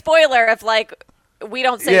can be a spoiler if like we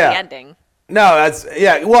don't say the ending. No,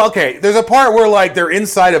 well, okay. There's a part where like they're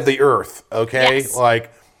inside of the Earth. Okay, yes.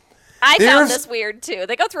 Like I found this weird too.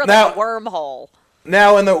 They go through like a wormhole.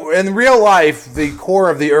 Now, in real life, the core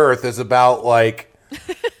of the Earth is about like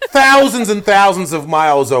thousands and thousands of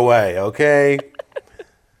miles away. Okay,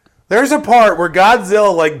 there's a part where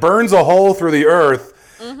Godzilla like burns a hole through the Earth,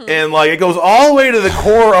 and like it goes all the way to the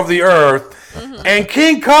core of the Earth. And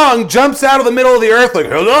King Kong jumps out of the middle of the earth like,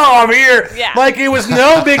 hello, I'm here. Yeah. Like it was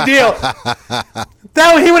no big deal.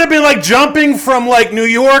 He would have been like jumping from like New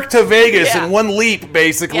York to Vegas in one leap,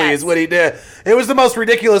 basically, is what he did. It was the most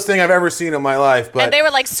ridiculous thing I've ever seen in my life. But and they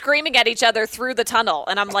were like screaming at each other through the tunnel.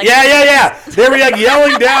 And I'm like, yeah. They were like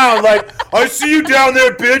yelling down, like, I see you down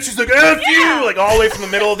there, bitch. He's like, F you, like all the way from the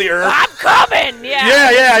middle of the earth. I'm coming.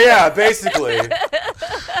 Yeah, basically.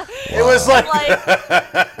 It was like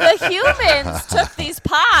the humans took these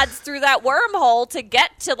pods through that wormhole to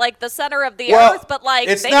get to like the center of the earth, but like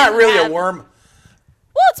it's not really a worm.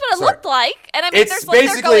 Well, it's what it looked like, and I mean, it's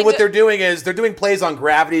basically what they're doing is they're doing plays on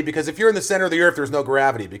gravity because if you're in the center of the earth, there's no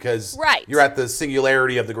gravity because you're at the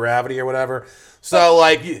singularity of the gravity or whatever. So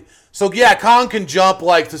Kong can jump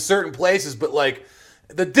like to certain places, but like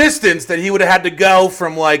the distance that he would have had to go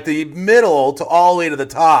from like the middle to all the way to the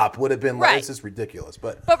top would have been like it's just ridiculous.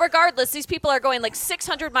 But regardless, these people are going like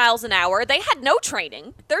 600 miles an hour. They had no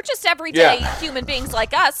training. They're just everyday human beings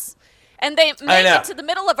like us. And they make it to the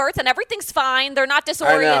middle of Earth, and everything's fine. They're not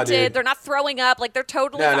disoriented. They're not throwing up. Like they're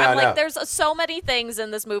totally fine. Like there's so many things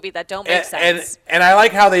in this movie that don't make sense. And I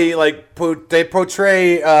like how they like they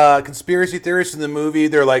portray conspiracy theorists in the movie.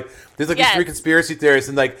 They're like there's like these three conspiracy theorists,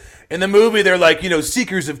 and like in the movie they're like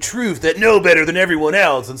seekers of truth that know better than everyone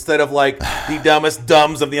else, instead of like the dumbest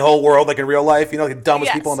dumbs of the whole world, like in real life. Like the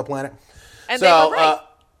dumbest people on the planet. And so, they were right.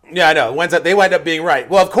 Yeah, I know. They wind up being right.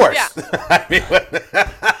 Well, of course. Yeah. I mean,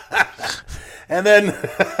 and then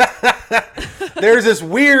there's this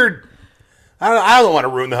weird. I don't want to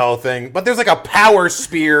ruin the whole thing, but there's like a power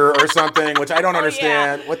spear or something, which I don't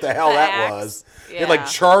understand what the hell that was. Yeah. It like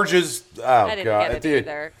charges. Oh I didn't god, get it dude.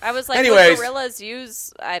 Either. I was like, what gorillas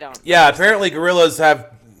use? I don't. Yeah, apparently gorillas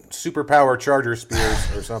have superpower charger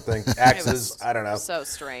spears or something. Axes. I don't know. So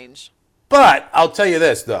strange. But I'll tell you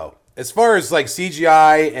this though. As far as like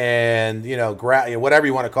CGI and whatever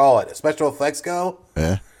you want to call it, special effects go,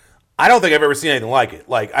 I don't think I've ever seen anything like it.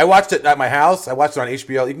 Like I watched it at my house. I watched it on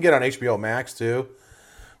HBO. You can get it on HBO Max too.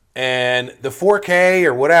 And the 4K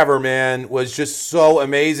or whatever, man, was just so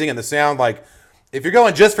amazing. And the sound, like If you're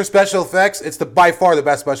going just for special effects, it's by far the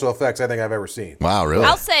best special effects I think I've ever seen. Wow, really?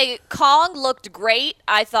 I'll say Kong looked great.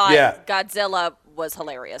 I thought Yeah. Godzilla was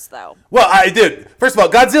hilarious, though. Well, I did. First of all,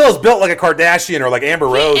 Godzilla's built like a Kardashian or like Amber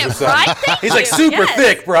Rose or something. Right? Thank He's like you. super Yes.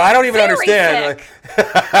 thick, bro. I don't even Very understand. thick.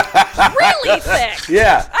 Like, Really thick.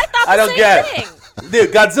 yeah. I thought the I don't same get thing. it.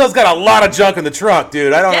 Dude, Godzilla's got a lot of junk in the trunk,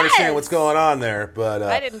 dude. I don't Yes. understand what's going on there. But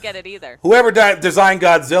I didn't get it either. whoever designed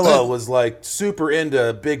Godzilla was like super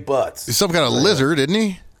into big butts. He's some kind of lizard, isn't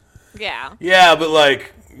he? Yeah. Yeah, but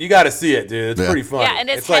like you got to see it, dude. It's Yeah. pretty funny. Yeah, and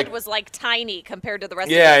his It's head like, was like tiny compared to the rest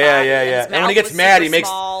Yeah, of his yeah, body. yeah, and yeah. his And when he mouth gets was mad, super he makes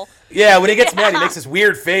small. Yeah, when he gets mad, he Yeah. makes this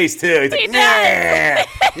weird face too. He's like, He does. "Nah."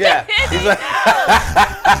 Yeah. He's like,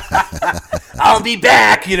 I'll be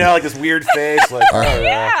back. You know, like this weird face. Like, I don't know.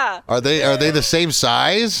 Yeah. Are they the same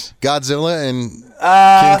size? Godzilla and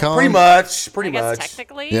King Kong? Pretty much. I Pretty guess much.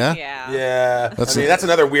 technically. Yeah? Yeah. Yeah. That's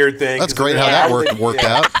another weird thing. That's 'cause great how Yeah. that worked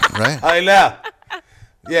out, right? I know.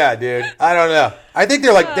 Yeah, dude. I don't know. I think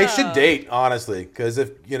they should date, honestly, because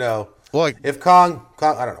if if Kong,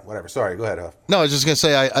 I don't know, whatever. Sorry, go ahead, Huff. No, I was just gonna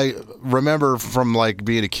say I remember from like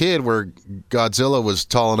being a kid where Godzilla was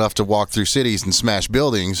tall enough to walk through cities and smash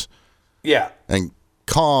buildings, Yeah. and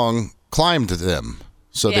Kong climbed them.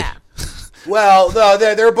 So Yeah. Well, no,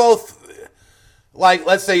 they're both like,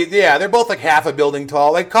 let's say, yeah, they're both like half a building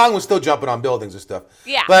tall. Like Kong was still jumping on buildings and stuff.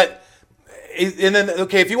 Yeah. But and then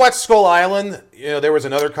if you watch Skull Island, there was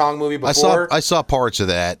another Kong movie before. I saw parts of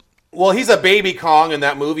that. Well, he's a baby Kong in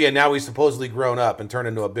that movie, and now he's supposedly grown up and turned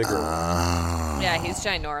into a bigger one. Yeah, he's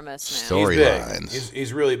ginormous now. Story- He's big. storylines.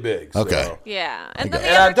 He's really big. Okay. So. Yeah. And then get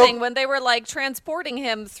the it. other Don't- thing, when they were like transporting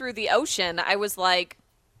him through the ocean, I was like,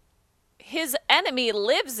 his enemy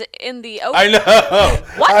lives in the ocean. I know.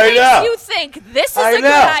 What I makes know. you think this is I a know.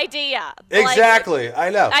 good idea? Like, Exactly. I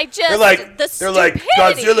know. I just- they're like the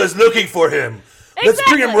Godzilla's stupidity. looking for him. Let's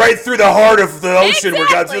bring him Exactly. right through the heart of the ocean where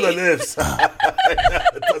Exactly. Godzilla lives.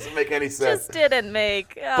 It doesn't make any sense. just didn't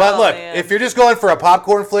make. But oh, look, man. if you're just going for a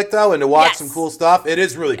popcorn flick though, and to watch Yes. some cool stuff, it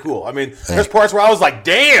is really cool. I mean, there's parts where I was like,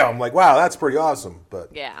 "Damn!" Like, wow, that's pretty awesome. But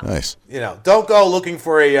Yeah. Nice. don't go looking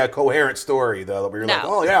for a coherent story though. Where you're like,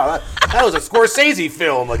 No. "Oh yeah, that was a Scorsese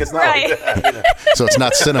film." Like, it's not Right. like that. You know? So it's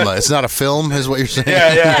not cinema. It's not a film, is what you're saying?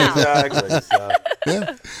 Yeah, exactly.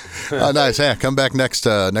 So. Nice. Yeah, come back next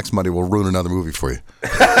Monday. We'll ruin another movie for you.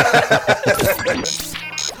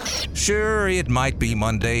 Sure, it might be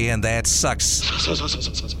Monday, and that sucks.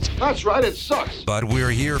 That's right, it sucks. But we're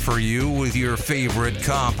here for you with your favorite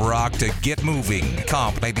comp rock to get moving.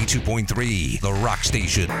 Comp 92.3, the rock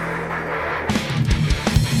station.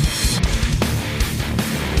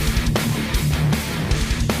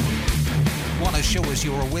 Want to show us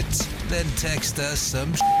your wits? Then text us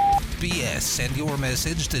some BS. Send your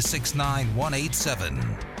message to 69187.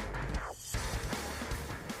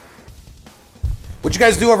 What'd you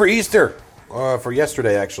guys do over Easter? For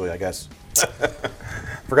yesterday, actually, I guess.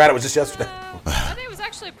 Forgot it was just yesterday. I think it was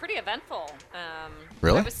actually pretty eventful.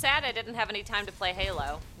 Really? I was sad I didn't have any time to play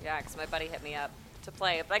Halo. Yeah, because my buddy hit me up to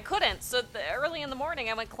play it, but I couldn't. So early in the morning,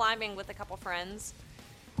 I went climbing with a couple friends.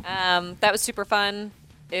 That was super fun.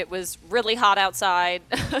 It was really hot outside.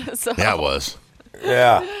 So Yeah, it was.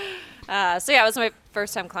 Yeah. So yeah, it was my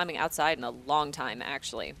first time climbing outside in a long time,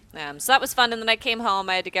 actually. So that was fun. And then I came home.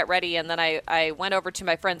 I had to get ready, and then I went over to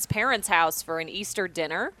my friend's parents' house for an Easter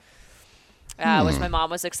dinner, which my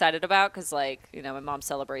mom was excited about because, like, my mom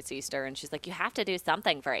celebrates Easter, and she's like, "You have to do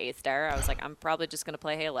something for Easter." I was like, "I'm probably just gonna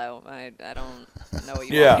play Halo. I don't know what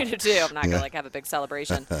you want me to do. I'm not gonna like have a big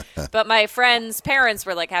celebration." But my friend's parents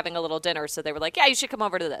were like having a little dinner, so they were like, "Yeah, you should come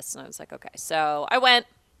over to this." And I was like, "Okay." So I went.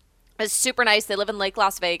 It was super nice. They live in Lake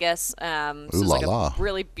Las Vegas. So it's like a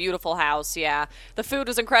really beautiful house. Yeah. The food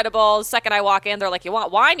was incredible. The second I walk in, they're like, "You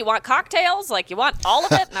want wine? You want cocktails? Like, you want all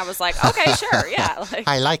of it?" And I was like, "Okay, sure. Yeah. Like,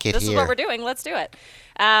 I like it This here. is what we're doing. Let's do it."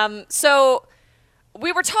 So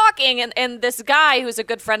we were talking, and this guy who's a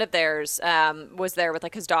good friend of theirs was there with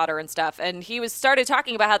like his daughter and stuff. And he started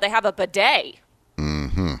talking about how they have a bidet.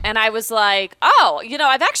 And I was like, "Oh,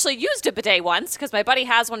 I've actually used a bidet once because my buddy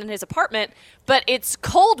has one in his apartment, but it's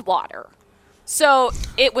cold water. So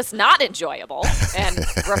it was not enjoyable and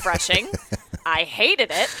refreshing. I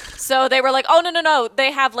hated it." So they were like, "Oh, no.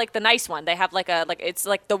 They have like the nice one. They have it's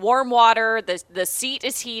like the warm water. The seat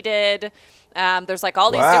is heated. There's like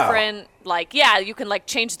all these different, you can like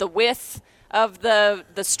change the width of the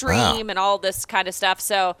stream and all this kind of stuff."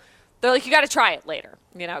 So they're like, "You got to try it later,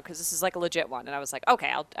 because this is like a legit one." And I was like,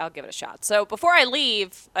 "Okay, I'll give it a shot." So before I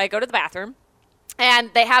leave, I go to the bathroom, and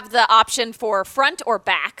they have the option for front or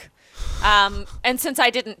back. And since I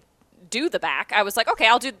didn't do the back. I was like, okay,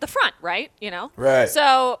 I'll do the front, right? Right.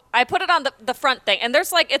 So I put it on the front thing, and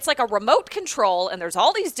it's like a remote control, and there's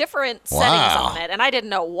all these different settings on it, and I didn't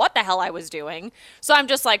know what the hell I was doing. So I'm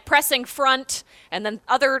just like pressing front, and then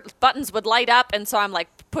other buttons would light up, and so I'm like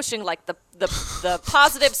pushing like the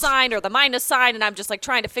positive sign or the minus sign, and I'm just like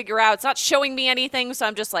trying to figure out. It's not showing me anything, so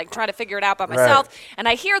I'm just like trying to figure it out by myself. Right. And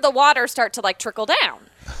I hear the water start to like trickle down,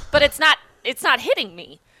 but it's not hitting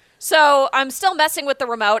me. So I'm still messing with the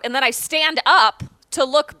remote, and then I stand up to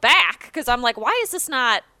look back because I'm like, why is this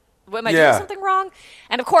not? Am I doing something wrong?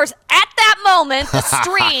 And of course, at that moment, the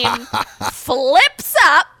stream flips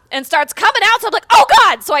up and starts coming out. So I'm like, oh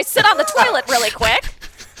God! So I sit on the toilet really quick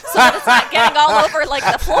so that it's not getting all over like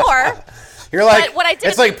the floor. You're like,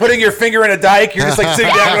 it's like putting your finger in a dike. You're just like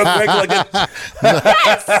sitting down real quick. Like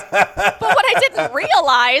yes. But what I didn't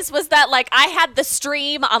realize was that like I had the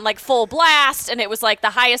stream on like full blast, and it was like the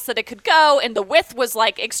highest that it could go, and the width was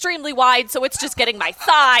like extremely wide, so it's just getting my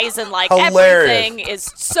thighs, and like everything is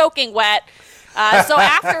soaking wet. So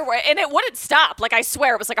afterward, and it wouldn't stop. Like, I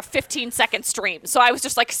swear, it was like a 15-second stream. So I was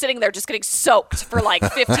just like sitting there just getting soaked for like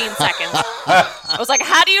 15 seconds. I was like,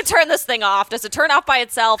 how do you turn this thing off? Does it turn off by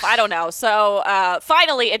itself? I don't know. So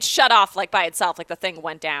finally it shut off like by itself. Like the thing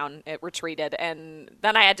went down, it retreated. And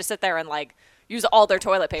then I had to sit there and like use all their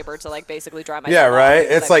toilet paper to like basically dry myself. Yeah, right?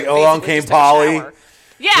 It's like along came Polly.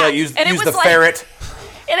 Yeah. Use and it was the like, ferret.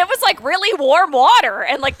 And it was like really warm water,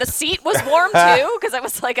 and like the seat was warm too because it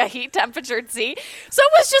was like a heat temperatured seat. So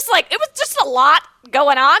it was just a lot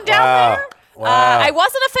going on down there. Wow. I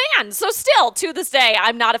wasn't a fan. So still to this day,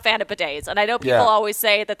 I'm not a fan of bidets. And I know people always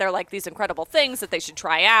say that they're like these incredible things that they should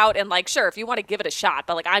try out. And like, sure, if you want to give it a shot,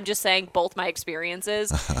 but like I'm just saying both my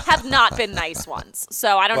experiences have not been nice ones.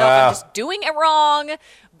 So I don't know if I'm just doing it wrong,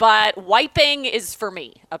 but wiping is for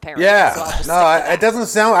me, apparently. Yeah. So I'll just it doesn't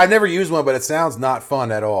sound, I've never used one, but it sounds not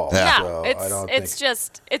fun at all. Yeah. No, so it's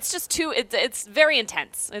just too, it's very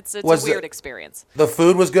intense. It's a weird experience. The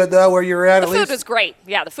food was good though, where you were at The least? food was great.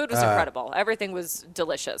 Yeah, the food was incredible. Everything was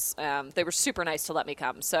delicious. They were super nice to let me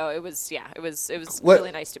come. So it was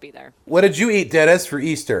really nice to be there. What did you eat, Dennis, for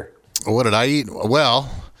Easter? What did I eat? Well,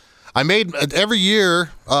 I made every year.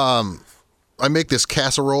 I make this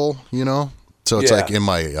casserole, So it's like in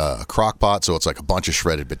my crock pot. So it's like a bunch of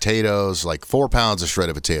shredded potatoes, like 4 pounds of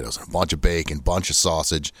shredded potatoes, a bunch of bacon, bunch of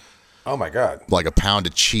sausage. Oh my God. Like a pound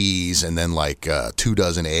of cheese, and then like 2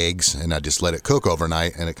 dozen eggs, and I just let it cook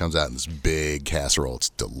overnight, and it comes out in this big casserole. It's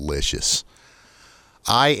delicious.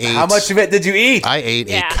 How much of it did you eat? I ate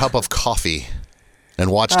a cup of coffee and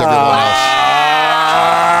watched everyone else.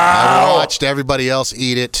 I watched everybody else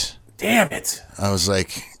eat it. Damn it. I was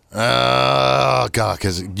like, oh, God,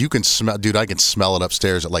 because you can smell, dude, I can smell it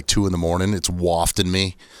upstairs at like 2 a.m. It's wafting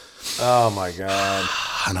me. Oh, my God.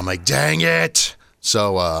 And I'm like, dang it.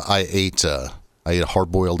 So I ate a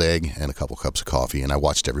hard-boiled egg and a couple cups of coffee, and I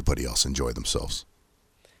watched everybody else enjoy themselves.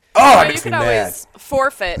 Oh, you can always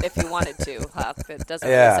forfeit if you wanted to, Huff. It doesn't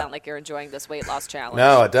really sound like you're enjoying this weight loss challenge.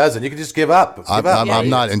 No, it doesn't. You can just give up. I'm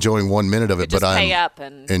not enjoying 1 minute of it, but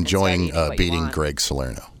I'm enjoying beating Greg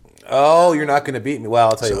Salerno. Oh, you're not going to beat me. Well,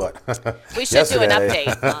 I'll tell you what. We should do an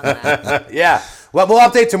update on that. Yeah. Well, we'll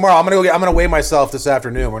update tomorrow. I'm gonna weigh myself this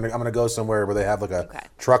afternoon. I'm gonna go somewhere where they have like a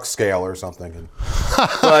truck scale or something.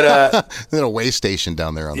 But there's a weigh station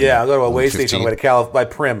down there. I'll go to a weigh station on the way to by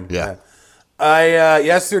Prim. Yeah.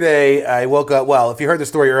 Yesterday I woke up. Well, if you heard the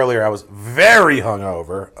story earlier, I was very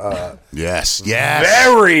hungover. Yes.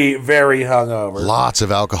 Very, very hungover. Lots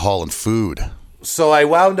of alcohol and food. So I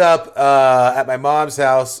wound up at my mom's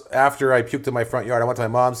house after I puked in my front yard. I went to my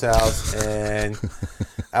mom's house and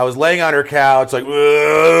I was laying on her couch, like, like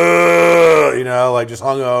just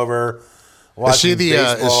hungover. Is she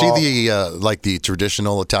the like the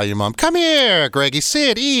traditional Italian mom? Come here, Greggy,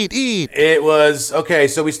 sit, eat. It was okay.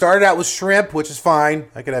 So we started out with shrimp, which is fine.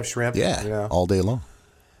 I could have shrimp. Yeah, all day long.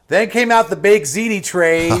 Then came out the baked ziti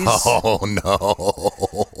trays. Oh no!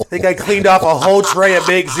 I think I cleaned off a whole tray of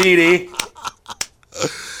baked ziti.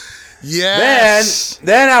 Yes.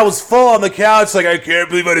 Then I was full on the couch, like I can't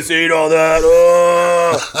believe I just ate all that.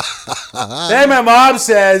 Then my mom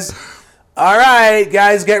says, "All right,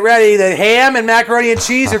 guys, get ready. The ham and macaroni and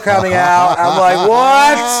cheese are coming out." I'm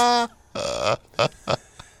like, "What?"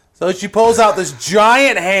 So she pulls out this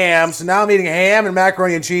giant ham. So now I'm eating ham and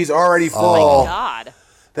macaroni and cheese already full. Oh my God.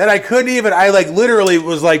 Then I couldn't even. I like literally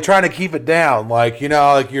was like trying to keep it down, like you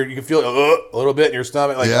can feel a little bit in your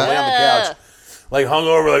stomach, like laying on the couch. Like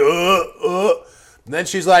hungover, like And then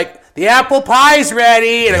she's like, "The apple pie's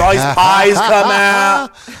ready," and all these pies come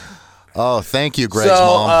out. Oh, thank you, Greg's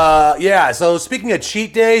mom. So speaking of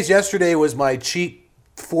cheat days, yesterday was my cheat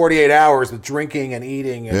 48 hours with drinking and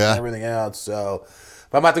eating and everything else. So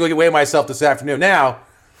but I'm about to go weigh myself this afternoon. Now,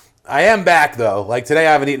 I am back, though. Like, today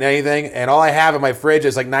I haven't eaten anything, and all I have in my fridge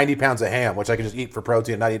is like 90 pounds of ham, which I can just eat for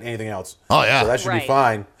protein and not eat anything else. Oh, yeah. So that should be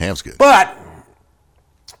fine. Ham's good. But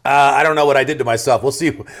I don't know what I did to myself. We'll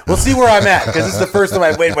see where I'm at, because this is the first time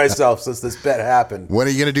I've weighed myself since this bet happened. When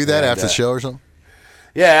are you going to do that? After the show or something?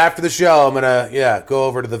 Yeah, after the show, I'm going to go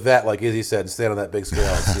over to the vet, like Izzy said, and stand on that big scale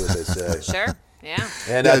and see what they say. Sure. Yeah.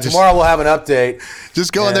 And tomorrow we'll have an update.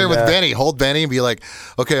 Just go in there with Benny, hold Benny, and be like,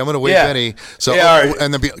 "Okay, I'm going to weigh Benny." So,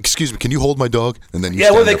 and then be, "Excuse me, can you hold my dog?" And then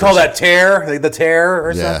what do they call that? Tear, like the tear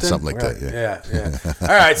or something? Yeah, something like that. Yeah. All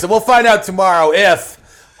right, so we'll find out tomorrow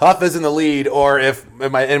if Huff is in the lead, or if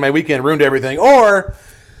my weekend ruined everything, or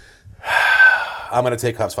I'm going to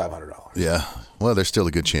take Huff's $500. Yeah. Well, there's still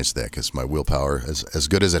a good chance of that because my willpower, as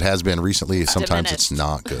good as it has been recently, sometimes diminished. it's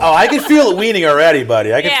not good. Oh, I can feel it weaning already,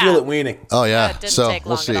 buddy. I can feel it weaning. Oh, yeah. It didn't So take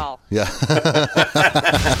we'll long see. at all. Yeah.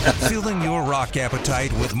 Filling your rock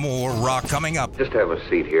appetite with more rock coming up Just have a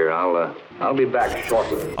seat here. I'll be back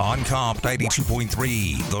shortly. on Comp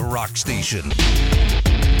 92.3, The Rock Station.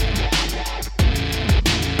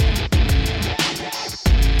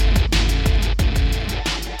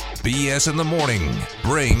 BS in the morning.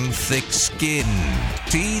 Bring thick skin.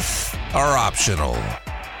 Teeth are optional.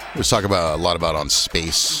 We talk about a lot on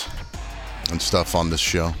space and stuff on this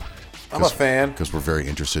show. I'm a fan. Because we're very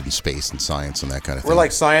interested in space and science and that kind of thing. We're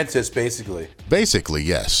like scientists, basically. Basically,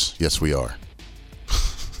 yes. Yes, we are.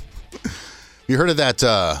 You heard of that,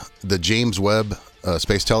 the James Webb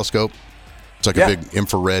Space Telescope? It's like a big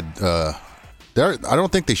infrared. I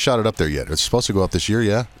don't think they shot it up there yet. It's supposed to go up this year,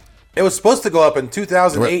 yeah? It was supposed to go up in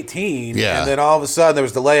 2018, and then all of a sudden there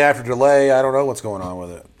was delay after delay. I don't know what's going on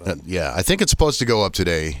with it. Yeah, I think it's supposed to go up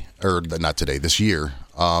today, or not today, this year.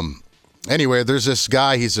 Anyway, there's this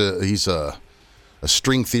guy. He's a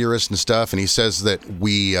string theorist and stuff, and he says that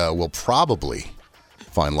we will probably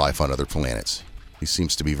find life on other planets. He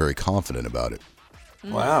seems to be very confident about it.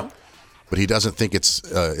 Wow. But he doesn't think it's,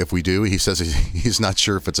 if we do, he says he's not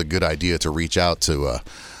sure if it's a good idea to reach out to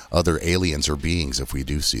other aliens or beings if we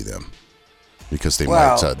do see them. Because they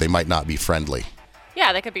might not be friendly.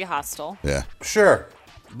 Yeah, they could be hostile. Yeah. Sure.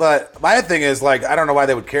 But my thing is, like, I don't know why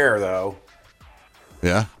they would care, though.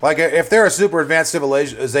 Yeah? Like, if they're a super advanced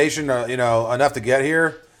civilization, enough to get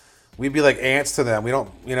here, we'd be like ants to them. We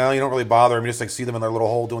don't, you don't really bother them. You just, like, see them in their little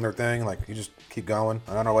hole doing their thing. Like, you just keep going.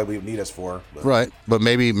 I don't know why we would need us for. But. Right. But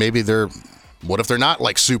maybe they're... What if they're not,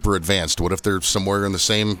 like, super advanced? What if they're somewhere in the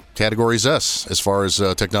same category as us as far as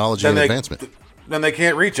technology and advancement? Then they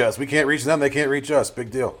can't reach us. We can't reach them. They can't reach us.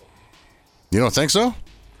 Big deal. You don't think so?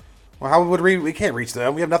 Well, how would we can't reach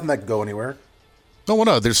them. We have nothing that can go anywhere. No, well,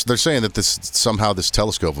 no. They're saying that somehow this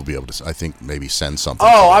telescope will be able to, I think, maybe send something.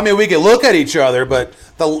 Oh, I mean, we could look at each other, but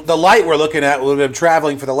the light we're looking at would have been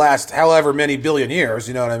traveling for the last however many billion years,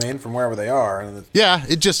 you know what I mean, from wherever they are. Yeah,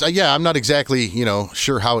 I'm not exactly,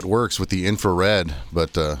 sure how it works with the infrared,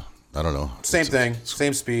 but I don't know. Same thing,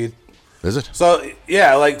 same speed. Is it? So,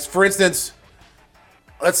 yeah, like, for instance,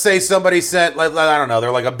 let's say somebody sent, I don't know,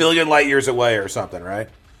 they're like a billion light years away or something, right?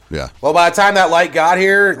 Yeah. Well, by the time that light got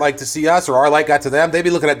here, like to see us, or our light got to them, they'd be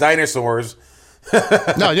looking at dinosaurs.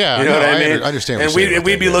 No, yeah, you know what I mean. I understand. And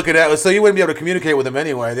we'd be looking at, so you wouldn't be able to communicate with them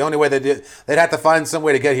anyway. The only way they'd have to find some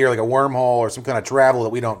way to get here, like a wormhole or some kind of travel that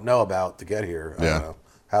we don't know about to get here. I don't know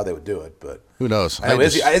how they would do it, but who knows?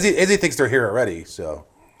 Izzy thinks they're here already, so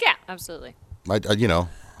yeah, absolutely.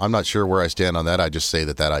 I'm not sure where I stand on that. I just say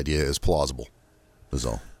that idea is plausible. Is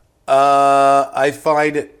all. I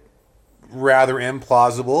find it rather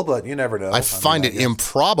implausible, but you never know. I find it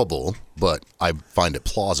improbable, but I find it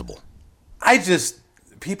plausible.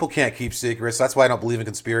 People can't keep secrets. That's why I don't believe in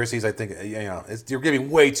conspiracies. I think, you're giving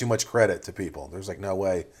way too much credit to people. There's like no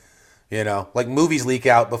way, like movies leak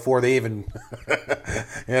out before they even,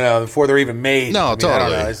 before they're even made. No,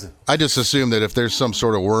 totally. I I just assume that if there's some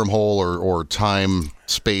sort of wormhole or time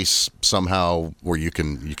space somehow where you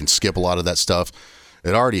can skip a lot of that stuff,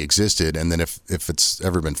 it already existed. And then if it's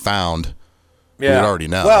ever been found, we would already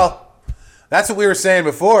know. Well, that's what we were saying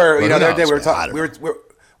before. The other day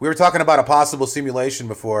we were talking about a possible simulation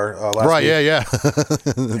before last right, week. Yeah.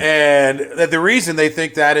 And the reason they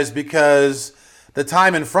think that is because the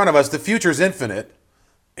time in front of us, the future's infinite,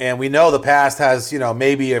 and we know the past has,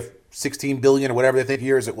 maybe 16 billion or whatever they think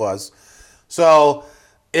years it was. So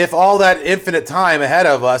if all that infinite time ahead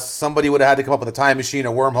of us, somebody would have had to come up with a time machine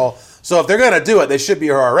or wormhole. So if they're going to do it, they should be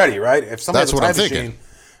here already, right? If somebody That's what I'm thinking.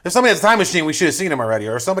 If somebody has a time machine, we should have seen them already.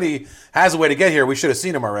 Or if somebody has a way to get here, we should have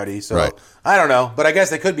seen them already. So, right. I don't know. But I guess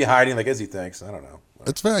they could be hiding like Izzy thinks. I don't know.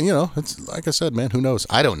 It's very, it's like I said, man. Who knows?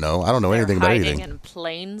 I don't know. I don't know anything about hiding anything. in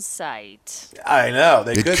plain sight. I know.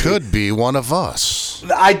 It could be one of us.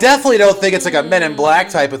 I definitely don't think it's like a Men in Black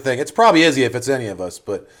type of thing. It's probably Izzy if it's any of us,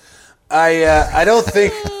 but I don't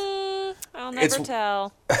think. I'll never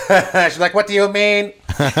tell. She's like, what do you mean?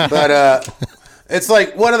 But it's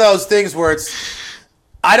like one of those things where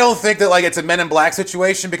I don't think that like it's a Men in Black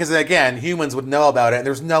situation because again, humans would know about it, and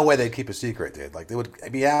there's no way they'd keep a secret, dude. Like they would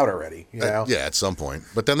be out already, you know? Yeah, at some point.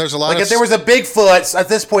 But then there's a lot like of if there was a Bigfoot at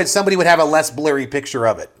this point, somebody would have a less blurry picture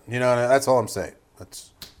of it. You know, that's all I'm saying.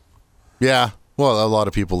 Yeah. Well, a lot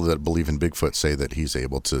of people that believe in Bigfoot say that he's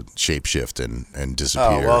able to shapeshift and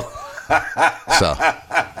disappear. Oh, well. So,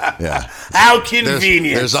 yeah. How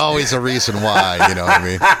convenient. There's always a reason why, you know what I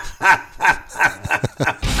mean?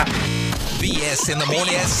 BS in the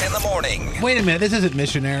morning. BS in the morning. Wait a minute, this isn't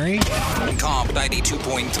missionary. Comp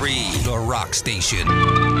 92.3, the rock station.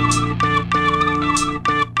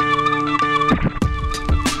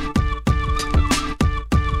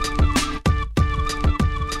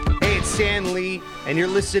 Hey, it's Stan Lee, and you're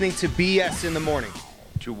listening to BS in the morning.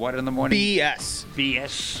 To what in the morning? BS.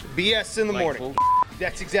 BS. BS in the morning.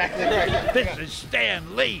 That's exactly right. This is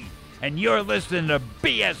Stan Lee, and you're listening to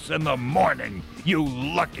BS in the morning, you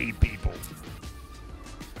lucky people.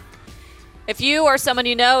 If you or someone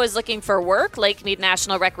you know is looking for work, Lake Mead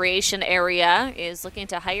National Recreation Area is looking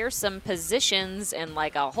to hire some positions in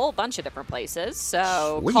like a whole bunch of different places.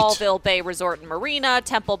 So Sweet. Colville Bay Resort and Marina,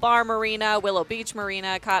 Temple Bar Marina, Willow Beach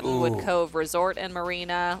Marina, Cottonwood Cove Resort and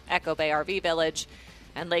Marina, Echo Bay RV Village,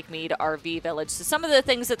 and Lake Mead RV Village. So some of the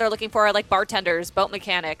things that they're looking for are like bartenders, boat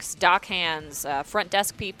mechanics, dock hands, front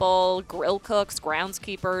desk people, grill cooks,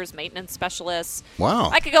 groundskeepers, maintenance specialists. Wow.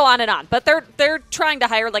 I could go on and on, but they're trying to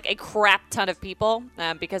hire like a crap ton of people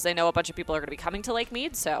because they know a bunch of people are going to be coming to Lake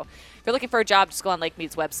Mead. So if you're looking for a job, just go on Lake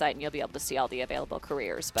Mead's website and you'll be able to see all the available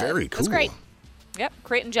careers. But Very cool. That's great. Yep,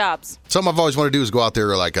 creating jobs. Something I've always wanted to do is go out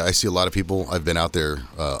there. Like I see a lot of people. I've been out there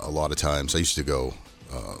a lot of times. I used to go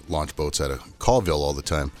launch boats out of Colville all the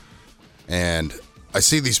time, and I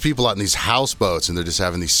see these people out in these houseboats, and they're just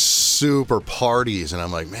having these super parties, and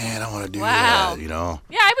I'm like, man, I want to do that, you know?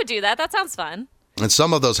 Yeah, I would do that. That sounds fun. And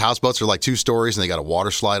some of those houseboats are like 2 stories, and they got a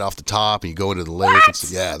water slide off the top, and you go into the lake.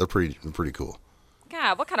 What? Yeah, they're pretty cool.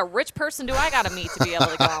 God, what kind of rich person do I got to meet to be able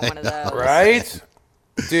to go on one of those? Right?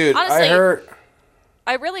 Dude, Honestly, I heard.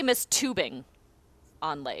 I really miss tubing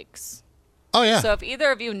on lakes. Oh, yeah. So if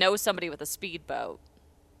either of you know somebody with a speedboat,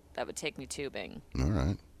 that would take me tubing. All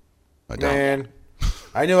right. I don't. Man,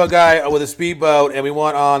 I knew a guy with a speedboat, and we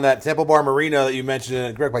went on that Temple Bar Marina that you mentioned, and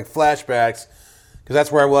it brought like flashbacks, because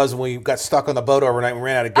that's where I was when we got stuck on the boat overnight and we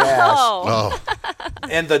ran out of gas. Oh.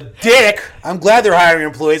 And the dick, I'm glad they're hiring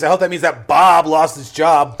employees. I hope that means that Bob lost his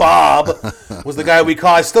job. Bob was the guy we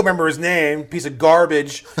called. I still remember his name, piece of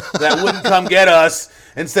garbage that wouldn't come get us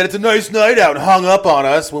and said it's a nice night out and hung up on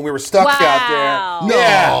us when we were stuck out there.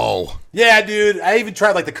 No. Yeah, dude. I even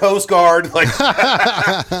tried like the Coast Guard, like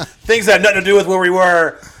things that had nothing to do with where we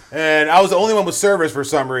were. And I was the only one with service for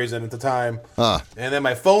some reason at the time. And then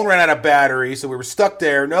my phone ran out of battery, so we were stuck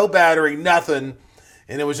there, no battery, nothing.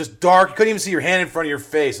 And it was just dark. You couldn't even see your hand in front of your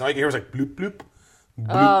face. And all you could hear was like bloop, bloop, bloop,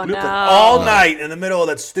 bloop, no. like, all night in the middle of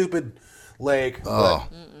that stupid lake. Oh.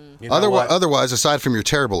 But, you know what? Otherwise, aside from your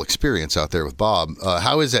terrible experience out there with Bob,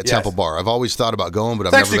 how is that Yes. Temple Bar? I've always thought about going, but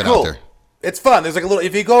I've It's never been actually cool. out there. It's fun. There's like a little,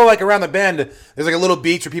 if you go like around the bend, there's like a little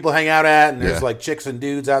beach where people hang out at, and there's like chicks and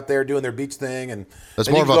dudes out there doing their beach thing. And That's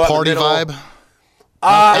then more you of can a go out in the party middle.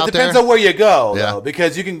 vibe. It depends there? on where you go, Yeah. though,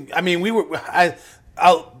 because you can. I mean,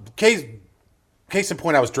 case in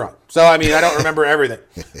point, I was drunk, so I mean, I don't remember everything,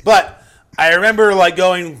 but I remember like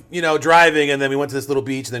going, driving, and then we went to this little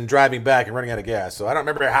beach, and then driving back and running out of gas. So I don't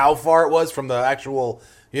remember how far it was from the actual,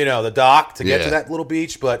 the dock to get to that little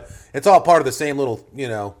beach, but it's all part of the same little,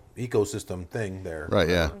 ecosystem thing there. Right,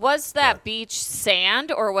 yeah. Was that beach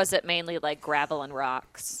sand, or was it mainly like gravel and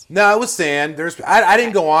rocks? No, it was sand. I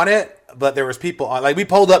didn't go on it, but there was people on. Like we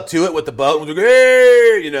pulled up to it with the boat and we was like,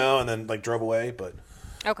 hey, and then like drove away. But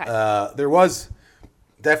Okay. there was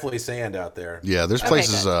definitely sand out there. Yeah, there's Okay,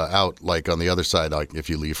 places good. out like on the other side, like if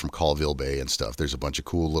you leave from Colville Bay and stuff, there's a bunch of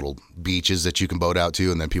cool little beaches that you can boat out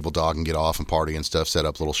to, and then people dock and get off and party and stuff, set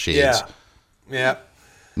up little shades. Yeah.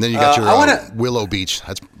 And then you got your I wanna- Willow Beach.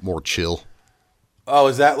 That's more chill. Oh,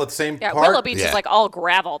 is that the same Yeah, part? Willow Beach Yeah. is like all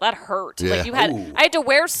gravel. That hurt. Yeah. Like Ooh. I had to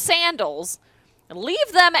wear sandals,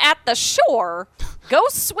 leave them at the shore, go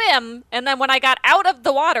swim, and then when I got out of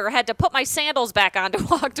the water, I had to put my sandals back on to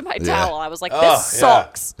walk to my Yeah. towel. I was like, Oh, this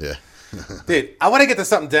sucks. Yeah. Dude, I want to get to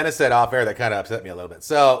something Dennis said off air that kind of upset me a little bit.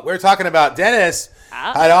 So we were talking about Dennis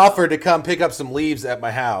had offered to come pick up some leaves at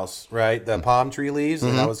my house, right? The palm tree leaves.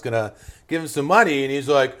 And I was going to give him some money. And he's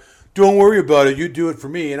like, don't worry about it. You do it for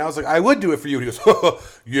me. And I was like, I would do it for you. And he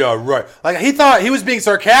goes, yeah, right. Like he thought he was being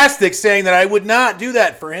sarcastic, saying that I would not do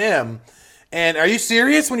that for him. And are you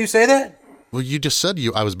serious when you say that? Well, you just said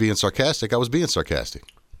I was being sarcastic. I was being sarcastic.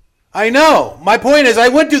 I know. My point is I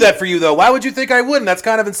would do that for you, though. Why would you think I wouldn't? That's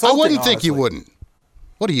kind of insulting, I wouldn't think honestly. you wouldn't.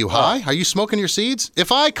 What are you, high? Are you smoking your seeds?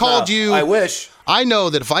 If I called you... I wish. I know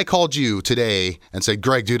that if I called you today and said,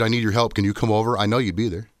 Greg, dude, I need your help. Can you come over? I know you'd be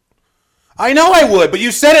there. I know I would, but you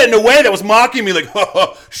said it in a way that was mocking me, like,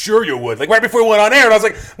 sure you would. Like, right before we went on air, and I was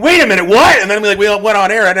like, wait a minute, what? And then we went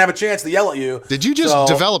on air, I didn't have a chance to yell at you. Did you just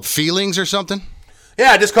develop feelings or something?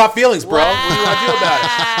 Yeah, I just caught feelings, bro. Wow. What do you want to do about it?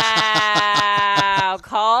 Wow,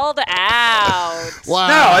 called out. Wow.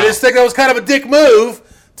 No, I just think that was kind of a dick move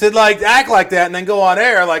to, like, act like that and then go on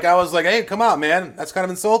air. Like, I was like, hey, come on, man. That's kind of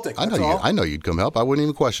insulting. I know you'd come help. I wouldn't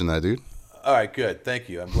even question that, dude. All right, good. Thank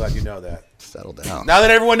you. I'm glad you know that. Settle down. Now that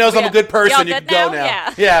everyone knows I'm a good person, you can go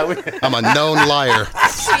now. Yeah. I'm a known liar.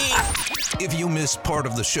 If you missed part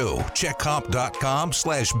of the show, check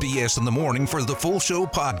comp.com/BS in the morning for the full show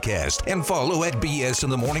podcast and follow at BS in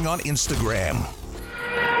the morning on Instagram.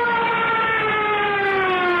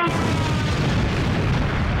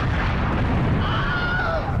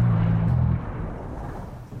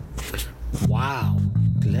 Wow.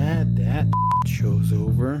 Glad that show's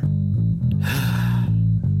over.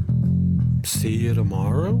 See you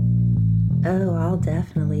tomorrow? Oh, I'll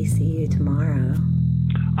definitely see you tomorrow.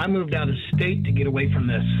 I moved out of state to get away from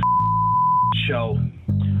this show.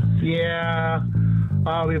 Yeah,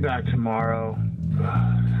 I'll be back tomorrow.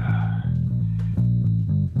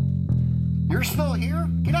 You're still here?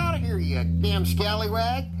 Get out of here, you damn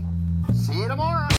scallywag. See you tomorrow.